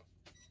key off.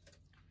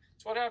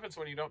 It's what happens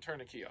when you don't turn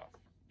the key off.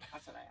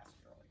 That's what I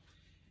asked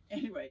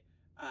earlier. Anyway,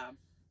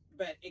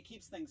 but it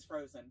keeps things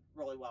frozen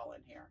really well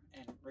in here,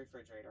 and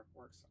refrigerator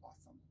works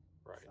awesome.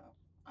 Right. So,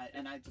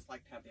 I just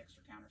like to have the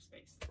extra counter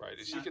space. Right.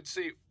 As you can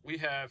see, we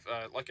have,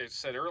 like I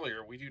said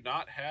earlier, we do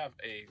not have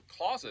a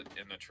closet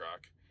in the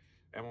truck.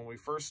 And when we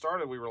first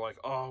started, we were like,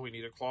 oh, we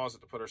need a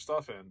closet to put our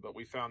stuff in. But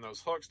we found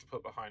those hooks to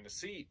put behind the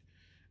seat.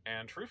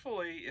 And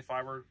truthfully, if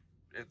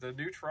the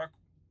new truck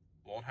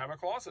won't have a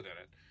closet in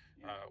it.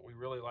 Yeah. We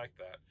really like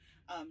that.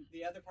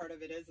 The other part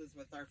of it is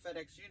with our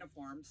FedEx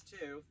uniforms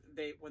too,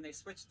 when they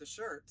switch the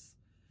shirts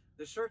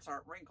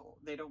aren't wrinkled.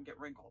 They don't get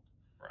wrinkled.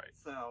 Right.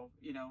 So,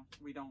 you know,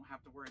 we don't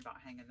have to worry about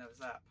hanging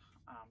those up.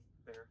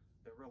 They're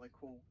really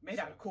cool. Made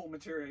out of cool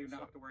material you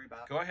don't have to worry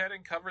about. Go ahead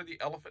and cover the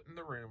elephant in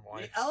the room,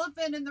 wife. The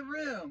elephant in the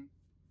room.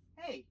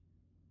 Hey,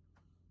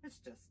 it's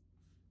just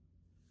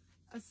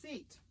a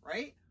seat,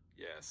 right?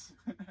 Yes.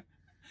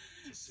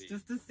 It's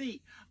just a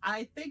seat.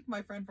 I think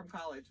my friend from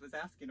college was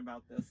asking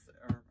about this,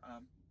 or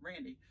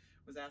Randy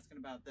was asking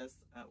about this.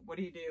 What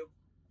do you do?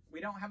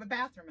 We don't have a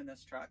bathroom in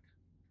this truck.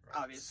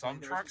 Right. Obviously, some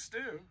trucks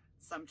do.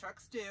 Some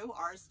trucks do.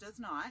 Ours does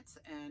not,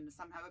 and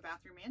some have a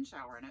bathroom and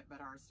shower in it,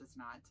 but ours does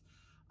not.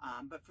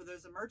 But for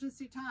those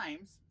emergency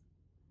times,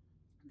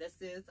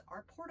 this is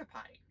our porta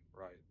potty.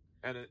 Right.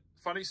 And a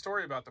funny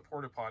story about the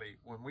porta potty.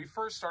 When we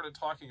first started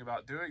talking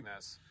about doing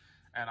this,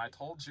 and I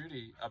told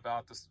Judy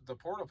about the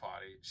porta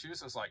potty, she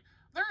was just like,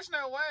 there's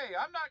no way.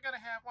 I'm not going to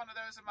have one of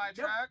those in my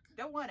truck.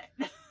 Don't want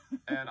it.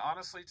 And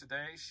honestly,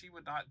 today, she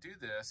would not do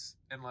this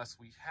unless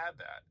we had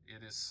that.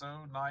 It is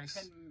so nice.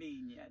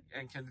 Convenient.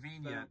 And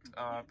convenient. So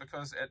convenient.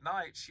 Because at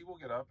night, she will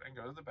get up and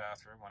go to the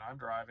bathroom when I'm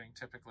driving,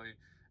 typically.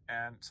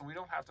 And so we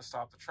don't have to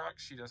stop the truck.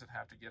 She doesn't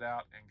have to get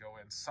out and go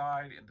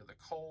inside into the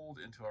cold,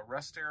 into a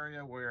rest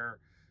area where,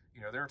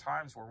 you know, there are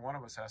times where one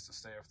of us has to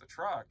stay off the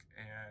truck.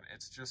 And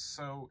it's just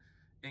so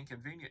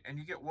inconvenient, and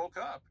you get woke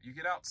up. You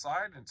get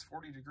outside and it's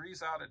 40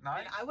 degrees out at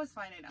night. And I was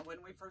finding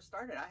when we first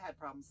started, I had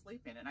problems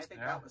sleeping, and I think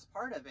that was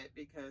part of it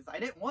because I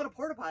didn't want a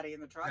porta potty in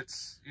the truck.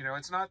 It's, you know,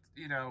 it's not,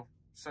 you know,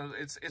 so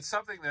it's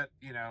something that,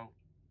 you know,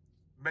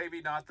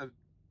 maybe not the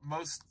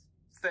most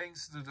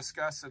things to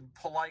discuss in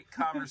polite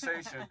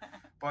conversation,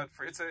 but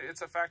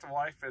it's a fact of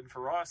life, and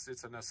for us,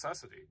 it's a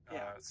necessity.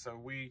 Yeah.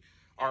 So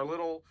our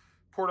little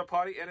porta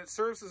potty, and it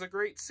serves as a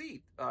great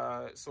seat.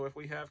 So if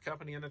we have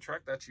company in the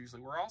truck, that's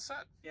usually we're all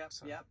set. Yep,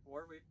 so. Yep.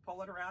 Or we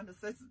pull it around to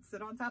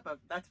sit on top of.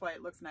 That's why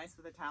it looks nice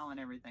with a towel and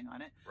everything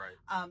on it.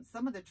 Right.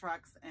 Some of the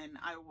trucks, and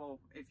I will,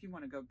 if you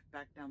want to go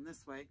back down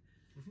this way,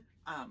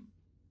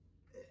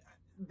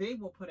 they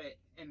will put it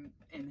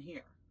in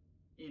here.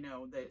 You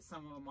know, that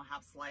some of them will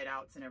have slide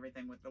outs and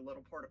everything with the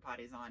little porta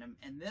potties on them.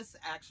 And this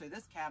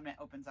cabinet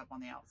opens up on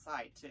the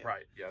outside too.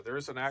 Right. Yeah.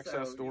 There's an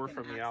access door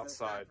from the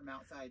outside. From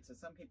outside. So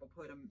some people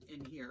put them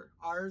in here.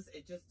 Ours,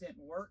 it just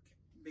didn't work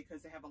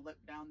because they have a lip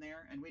down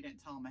there, and we didn't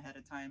tell them ahead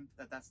of time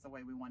that that's the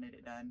way we wanted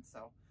it done.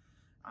 So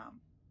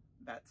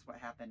that's what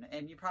happened.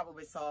 And you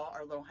probably saw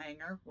our little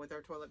hanger with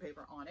our toilet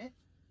paper on it.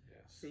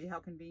 Yes. See how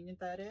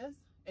convenient that is?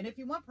 And if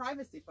you want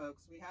privacy,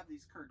 folks, we have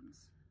these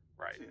curtains.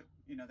 Right. Too,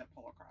 you know, that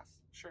pull across.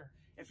 Sure.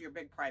 If you're a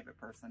big private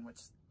person, which,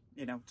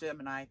 you know, Jim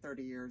and I,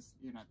 30 years,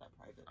 you're not that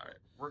private. All right.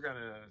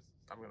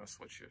 I'm going to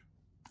switch you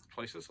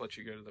places, let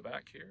you go to the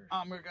back here.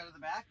 I'm going to go to the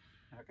back.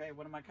 Okay.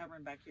 What am I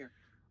covering back here?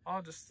 Oh,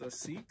 just the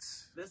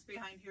seats. This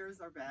behind here is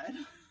our bed.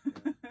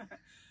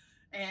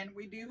 And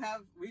we do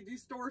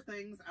store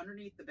things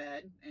underneath the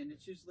bed, and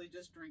it's usually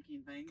just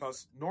drinking things.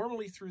 Because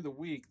normally through the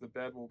week, the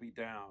bed will be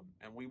down,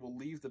 and we will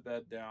leave the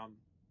bed down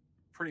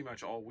pretty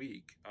much all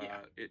week. Yeah.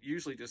 It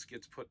usually just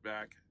gets put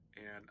back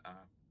and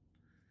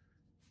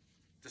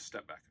just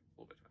step back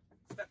a little bit.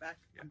 Step back.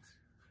 Yeah.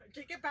 I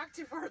can't get back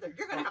too farther.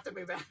 You're going to have to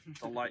move back.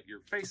 The light, your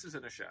face is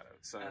in a shadow.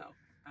 So,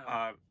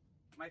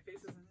 my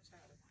face is in the shadow.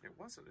 It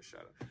wasn't a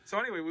shadow. So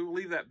anyway, we will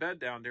leave that bed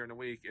down during the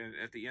week, and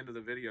at the end of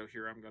the video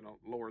here, I'm going to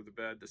lower the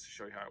bed just to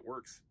show you how it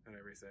works and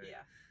everything. Yeah,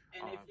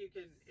 and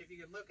if you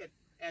can look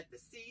at the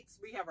seats,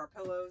 we have our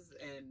pillows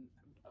and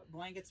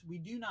blankets. We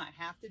do not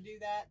have to do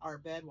that. Our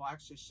bed will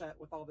actually shut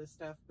with all this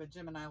stuff, but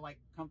Jim and I like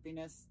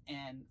comfiness,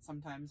 and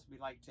sometimes we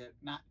like to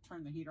not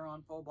turn the heater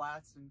on full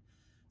blast, and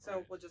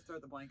so we'll just throw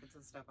the blankets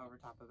and stuff over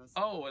top of us.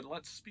 Oh, and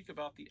let's speak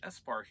about the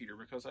S-bar heater,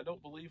 because I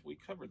don't believe we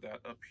covered that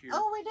up here.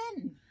 Oh, we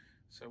didn't.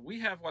 So we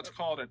have what's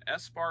called an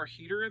S-bar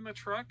heater in the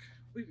truck.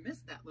 We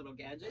missed that little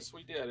gadget. Yes,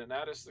 we did, and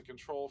that is the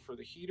control for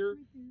the heater.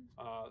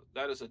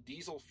 That is a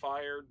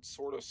diesel-fired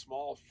sort of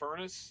small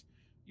furnace.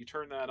 You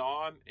turn that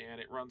on,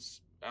 and it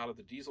runs out of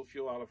the diesel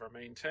fuel out of our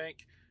main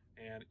tank,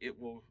 and it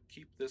will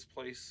keep this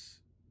place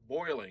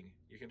boiling.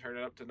 You can turn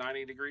it up to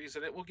 90 degrees,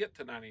 and it will get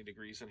to 90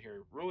 degrees in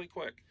here really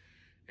quick.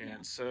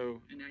 And so...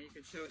 And now you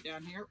can show it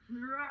down here.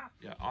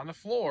 Yeah, on the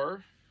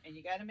floor... And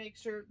you got to make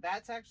sure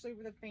that's actually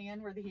where the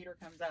fan where the heater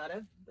comes out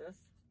of, this.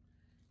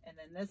 And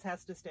then this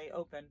has to stay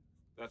open.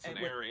 That's an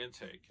air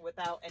intake.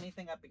 Without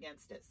anything up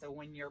against it. So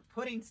when you're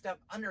putting stuff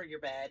under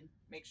your bed,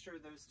 make sure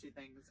those two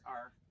things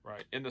are...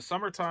 Right. In the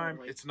summertime,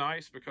 it's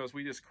nice because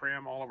we just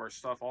cram all of our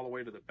stuff all the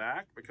way to the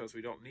back because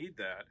we don't need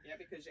that. Yeah,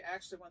 because you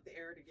actually want the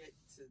air to get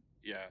to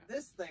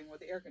this thing with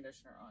the air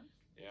conditioner on.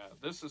 Yeah,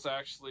 this is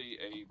actually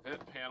a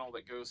vent panel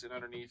that goes in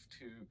underneath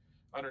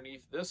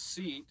this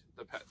seat,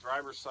 the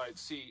driver's side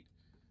seat.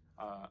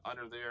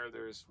 Under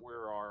there's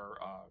where our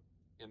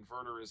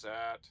inverter is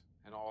at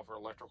and all of our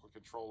electrical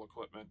control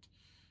equipment.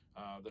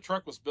 The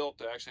truck was built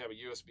to actually have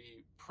a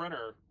USB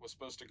printer, was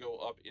supposed to go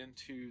up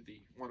into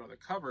one of the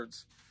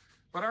cupboards,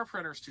 but our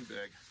printer's too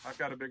big. I've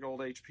got a big old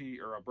HP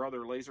or a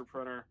Brother laser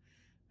printer,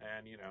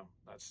 and you know,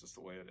 that's just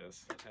the way it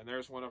is. And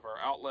there's one of our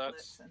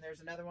outlets. And there's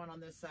another one on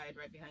this side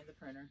right behind the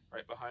printer.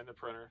 Right behind the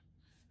printer.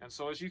 And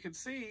so as you can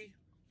see,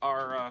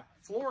 our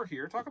floor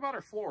here, talk about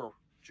our floor,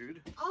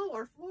 Jude. Oh,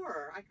 our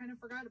floor. I kind of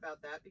forgot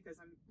about that because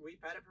we've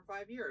had it for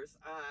 5 years.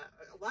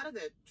 A lot of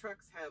the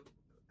trucks have,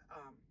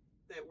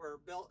 that were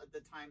built at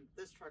the time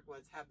this truck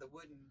was, have the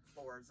wooden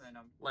floors in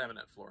them.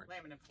 Laminate flooring.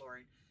 Laminate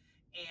flooring.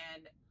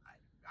 And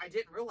I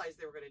didn't realize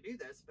they were going to do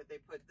this, but they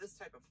put this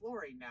type of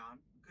flooring down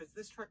because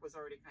this truck was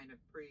already kind of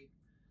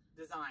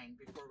pre-designed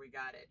before we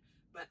got it.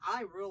 But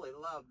I really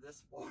love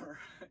this floor.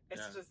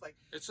 It's just like...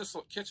 It's just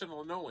like kitchen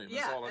linoleum.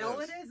 Yeah, all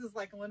it is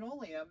like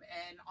linoleum.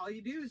 And all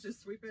you do is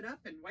just sweep it up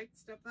and wipe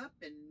stuff up.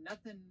 And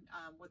nothing,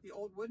 with the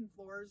old wooden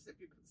floors, if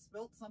you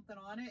spilt something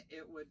on it,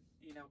 it would,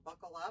 you know,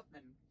 buckle up.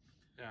 And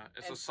yeah,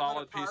 it's a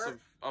solid piece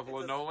of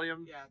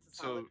linoleum. It's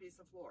a solid piece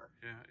of floor.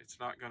 Yeah, it's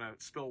not going to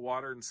spill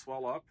water and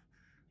swell up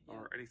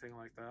or anything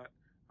like that.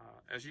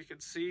 As you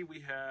can see, we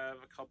have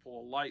a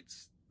couple of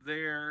lights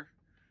there.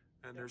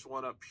 And there's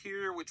one up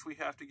here, which we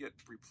have to get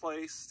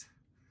replaced.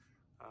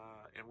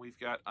 And we've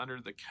got under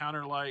the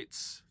counter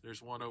lights.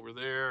 There's one over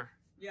there.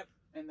 Yep.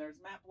 And there's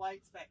map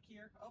lights back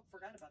here. Oh,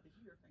 forgot about the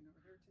heater thing over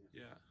here, too.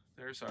 Yeah.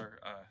 There's our...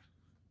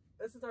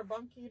 This is our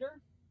bunk heater.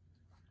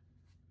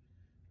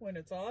 When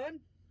it's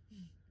on.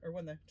 Or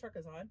when the truck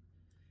is on.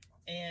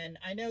 And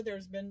I know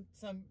there's been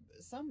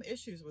some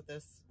issues with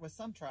this, with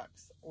some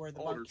trucks. Or the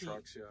older bunk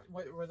trucks, heat,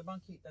 where the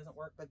bunk heat doesn't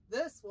work. But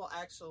this will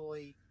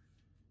actually...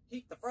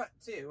 heat the front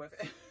too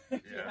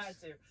if you had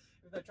to,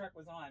 if the truck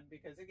was on,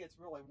 because it gets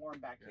really warm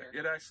back here.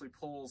 It actually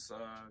pulls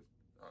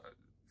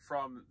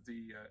from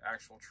the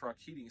actual truck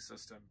heating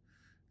system.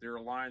 There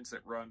are lines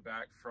that run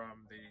back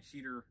from the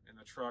heater in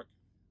the truck,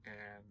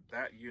 and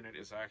that unit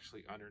is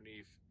actually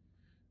underneath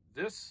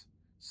this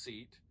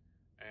seat,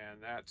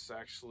 and that's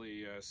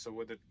actually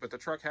but the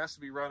truck has to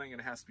be running and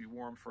it has to be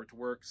warm for it to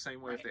work.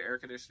 Same way with the air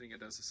conditioning, it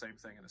does the same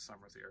thing in the summer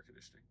with the air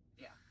conditioning.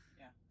 Yeah.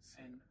 So.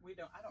 And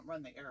I don't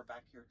run the air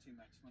back here too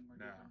much when we're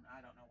doing,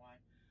 I don't know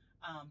why.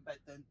 But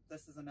then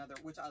this is another,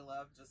 which I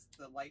love, just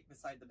the light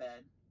beside the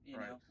bed, you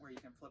know, where you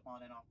can flip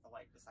on and off the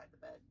light beside the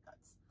bed.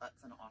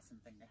 That's an awesome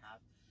thing to have.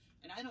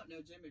 And I don't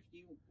know, Jim, if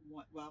you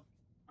want, well,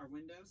 our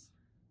windows.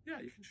 Yeah,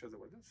 you can show the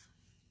windows.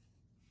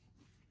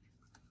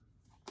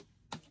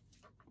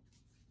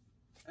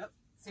 Oh,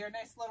 see our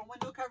nice little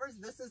window covers?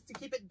 This is to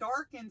keep it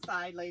dark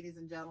inside, ladies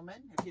and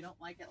gentlemen, if you don't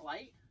like it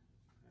light.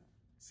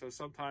 So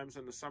sometimes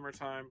in the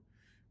summertime,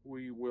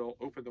 we will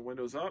open the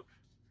windows up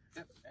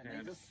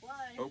and just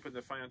slide. Open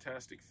the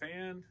fantastic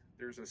fan.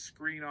 There's a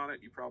screen on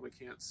it you probably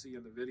can't see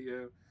in the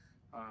video,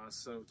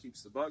 so it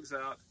keeps the bugs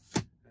out.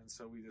 And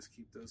so we just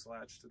keep those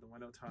latched to the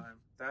window time.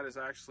 That is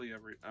actually an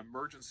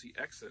emergency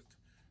exit.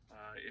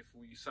 If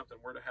something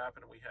were to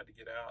happen and we had to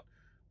get out,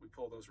 we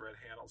pull those red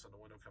handles and the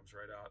window comes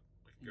right out.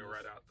 We can go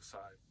right out the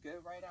side. Go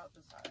right out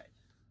the side.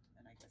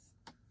 And I guess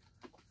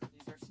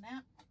these are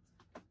snap.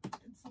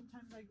 And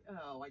sometimes I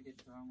Oh, I did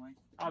it the wrong way.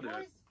 I'll do it. You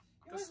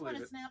always Just want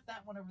leave to it. snap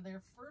that one over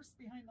there first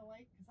behind the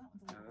light, because that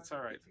one's a little That's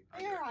hard all to right. get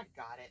to. There, I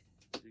got it.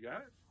 You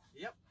got it?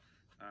 Yep.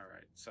 All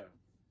right. So,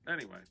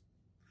 anyway.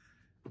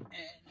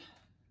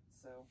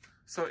 And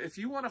So if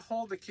you want to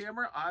hold the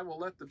camera, I will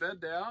let the bed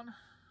down.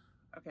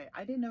 okay,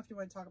 I didn't know if you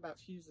want to talk about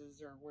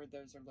fuses or where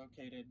those are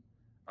located.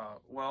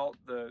 Well,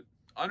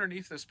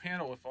 underneath this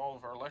panel with all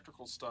of our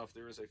electrical stuff,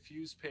 there is a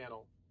fuse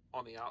panel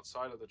on the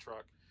outside of the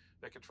truck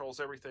that controls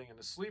everything in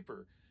the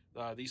sleeper.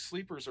 These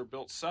sleepers are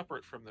built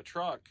separate from the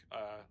truck.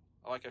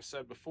 Like I've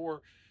said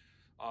before,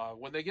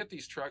 when they get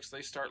these trucks,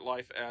 they start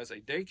life as a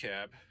day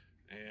cab,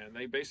 and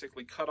they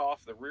basically cut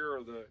off the rear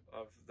of the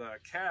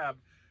cab,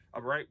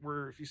 right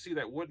where, if you see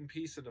that wooden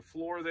piece in the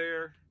floor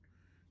there,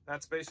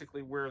 that's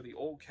basically where the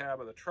old cab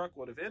of the truck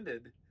would have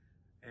ended,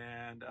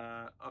 and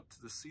up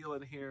to the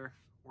ceiling here,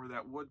 where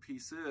that wood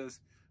piece is,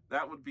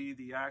 that would be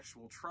the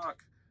actual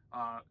truck.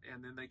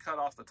 And then they cut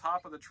off the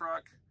top of the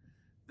truck.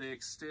 They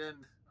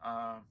extend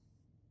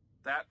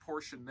that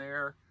portion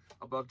there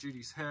above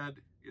Judy's head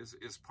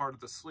is part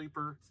of the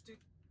sleeper.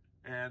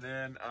 And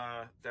then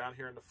down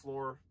here in the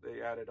floor,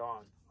 they added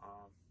on.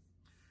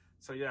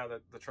 So yeah,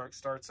 the truck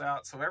starts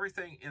out. So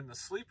everything in the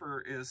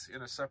sleeper is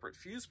in a separate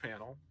fuse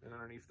panel and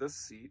underneath this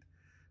seat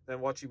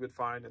than what you would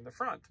find in the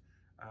front.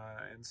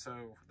 And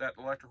so that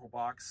electrical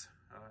box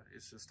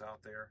is just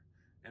out there.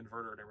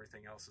 Inverter and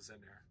everything else is in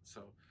there.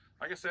 So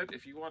like I said,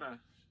 if you want to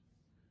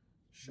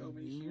show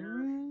me here.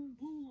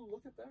 Ooh,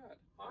 look at that.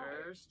 Hi.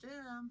 There's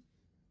Jim.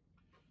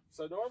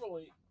 So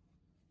normally,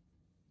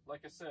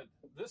 like I said,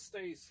 this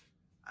stays.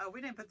 Oh, we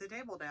didn't put the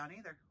table down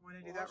either. Want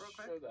to do that real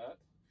quick? Show that.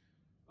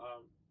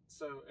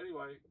 So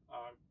anyway,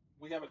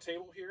 we have a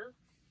table here,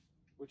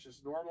 which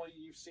is normally,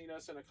 you've seen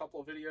us in a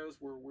couple of videos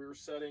where we're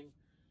setting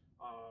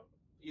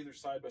either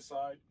side by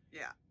side.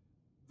 Yeah.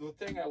 The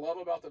thing I love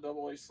about the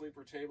AA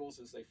sleeper tables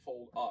is they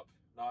fold up.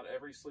 Not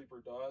every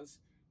sleeper does,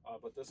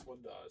 but this one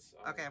does.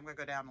 Okay, I'm going to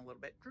go down a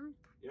little bit.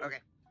 Yep. Okay.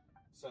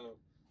 So,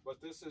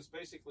 but this is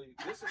basically,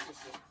 this is the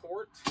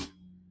support,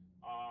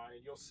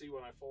 and you'll see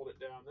when I fold it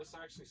down, this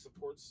actually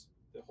supports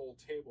the whole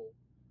table.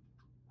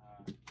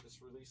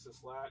 Just release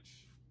this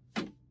latch.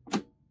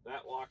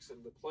 That locks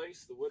into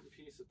place, the wooden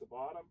piece at the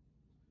bottom,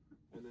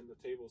 and then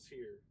the table's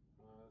here.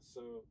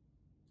 So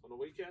on the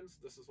weekends,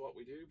 this is what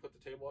we do. Put the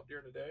table up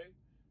during the day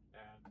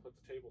and put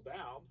the table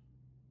down.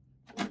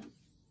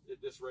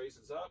 This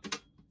raises up.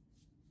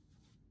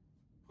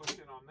 Push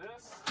in on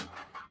this,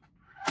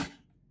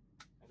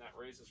 and that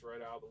raises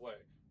right out of the way.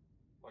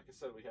 Like I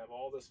said, we have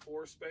all this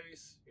floor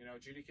space. You know,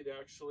 Judy could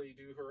actually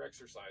do her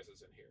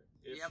exercises in here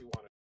if she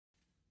wanted.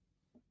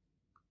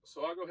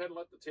 So I'll go ahead and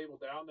let the table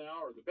down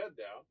now, or the bed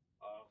down.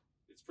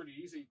 It's pretty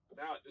easy.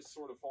 Now it just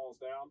sort of falls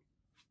down.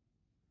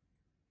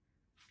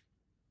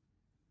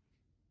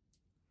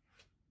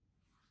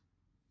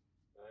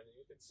 And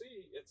you can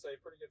see it's a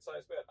pretty good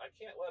sized bed. I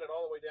can't let it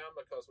all the way down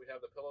because we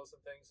have the pillows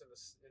and things in the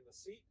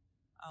seat.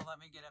 Oh,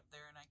 let me get up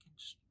there and I can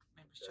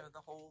maybe show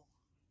the whole.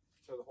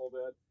 Show the whole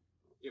bed.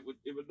 It would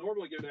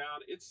normally go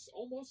down. It's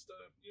almost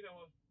a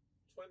a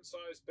twin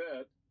size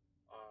bed.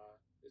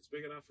 It's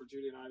big enough for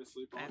Judy and I to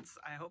sleep on. It's,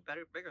 I hope,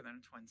 bigger than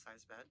a twin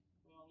size bed.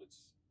 Well,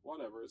 it's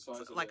whatever. It's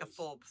size like a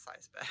full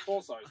size bed.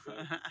 Full size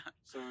bed.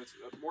 So it's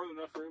more than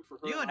enough room for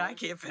her. You and I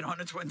can't fit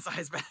on a twin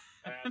size bed.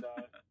 And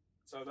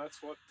so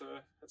that's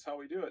how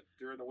we do it.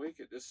 During the week,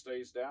 it just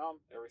stays down.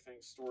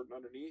 Everything's stored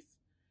underneath.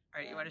 All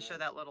right, you want to show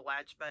that little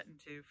latch button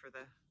too for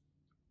the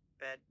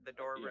bed, the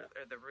door,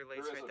 or the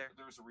release right there?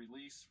 There's a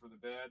release for the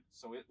bed,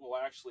 so it will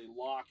actually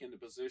lock into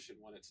position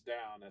when it's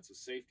down. That's a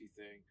safety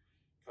thing,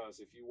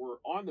 because if you were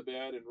on the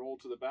bed and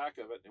rolled to the back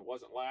of it and it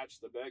wasn't latched,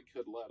 the bed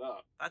could let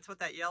up. That's what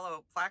that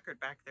yellow placard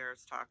back there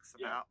talks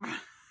about.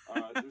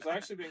 There's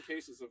actually been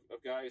cases of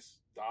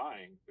guys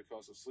dying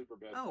because of sleeper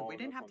bed. Oh, we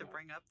didn't have to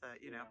bring up the,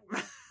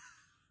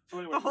 So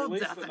anyway, the whole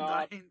release death the and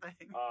knob. dying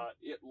thing.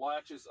 It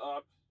latches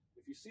up.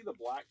 If you see the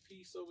black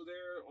piece over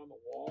there on the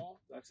wall,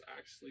 that's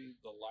actually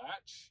the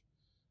latch.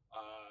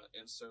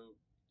 And so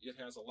it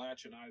has a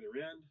latch in either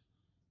end.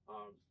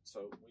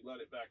 So we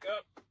let it back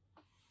up.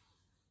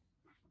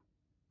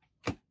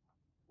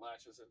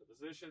 Latches into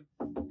position.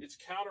 It's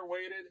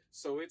counterweighted,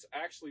 so it's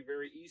actually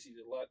very easy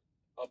to let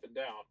up and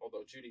down,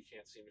 although Judy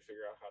can't seem to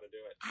figure out how to do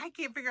it. I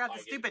can't figure out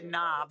the stupid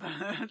knob.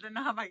 The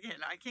knob I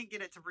can't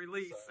get it to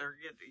release or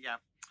get,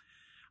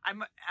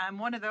 I'm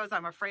one of those,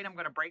 I'm afraid I'm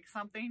going to break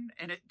something,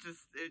 and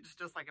it's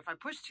just like if I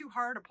push too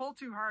hard or pull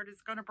too hard,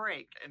 it's going to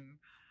break,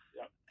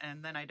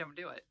 and then I don't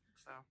do it.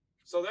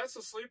 So that's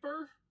the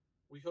sleeper.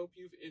 We hope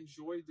you've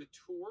enjoyed the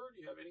tour.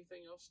 Do you have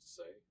anything else to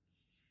say?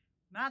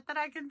 Not that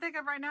I can think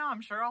of right now.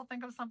 I'm sure I'll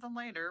think of something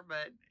later,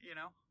 but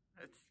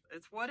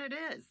it's what it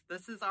is.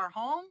 This is our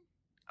home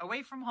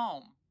away from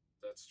home.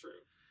 That's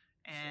true.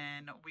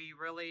 And we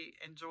really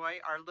enjoy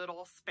our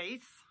little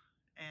space.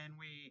 And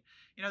we,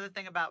 the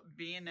thing about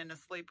being in a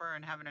sleeper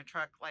and having a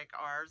truck like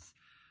ours,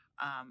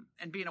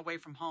 and being away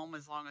from home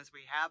as long as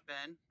we have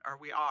been, or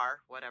we are,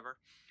 whatever,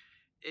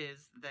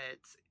 is that,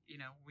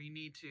 we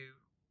need to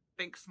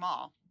think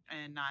small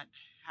and not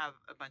have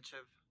a bunch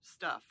of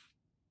stuff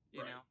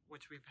you Right. know,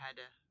 which we've had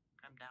to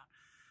come down.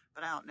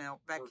 But I don't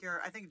know. Back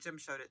here, I think Jim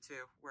showed it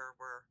too, where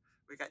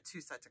we got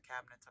 2 sets of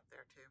cabinets up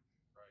there too.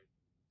 Right.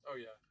 Oh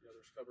yeah,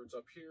 there's cupboards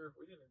up here.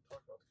 We didn't even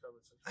talk about the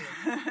cupboards in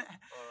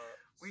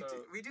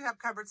here. We do have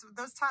cupboards.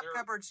 Those top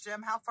cupboards,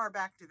 Jim, how far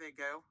back do they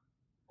go?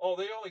 Oh,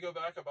 they only go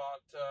back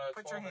about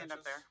 'Put your hand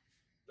up there.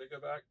 They go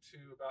back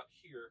to about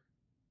here.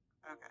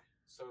 Okay.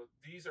 So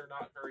these are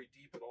not very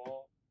deep at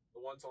all. The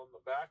ones on the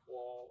back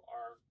wall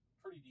are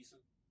pretty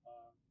decent,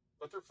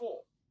 but they're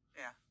full.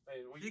 Yeah. I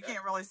mean, You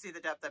can't really see the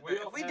depth of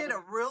it. If we did a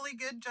really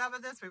good job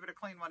of this, we would have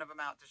cleaned one of them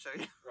out to show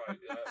you. Right.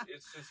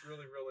 It's just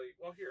really, really,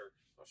 well, here,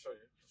 I'll show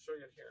you. I'll show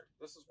you in here.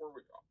 This is where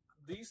we go.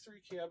 These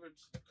 3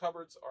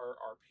 cupboards are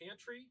our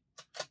pantry.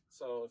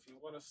 So if you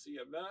want to see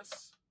a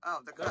mess.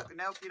 Oh,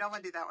 nope, you don't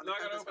want to do that one. I'm not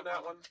going to open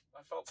that one.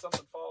 I felt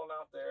something falling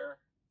out there.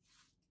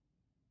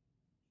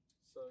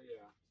 So,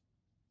 yeah.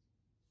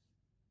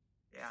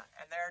 Yeah,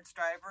 and there's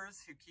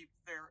drivers who keep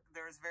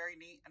theirs very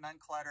neat and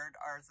uncluttered.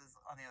 Ours is,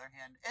 on the other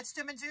hand, it's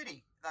Jim and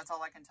Judy. That's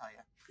all I can tell you.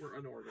 We're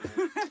unorganized.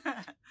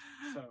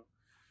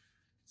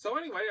 So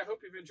anyway, I hope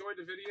you've enjoyed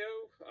the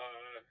video.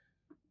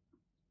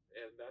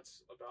 And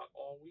that's about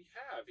all we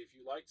have. If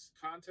you like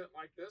content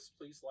like this,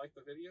 please like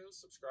the videos,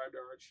 subscribe to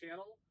our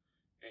channel,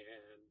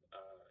 and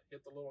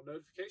hit the little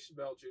notification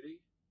bell, Judy.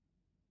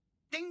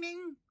 Ding,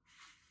 ding.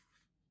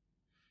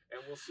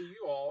 And we'll see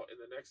you all in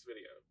the next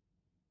video.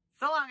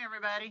 So long,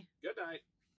 everybody. Good night.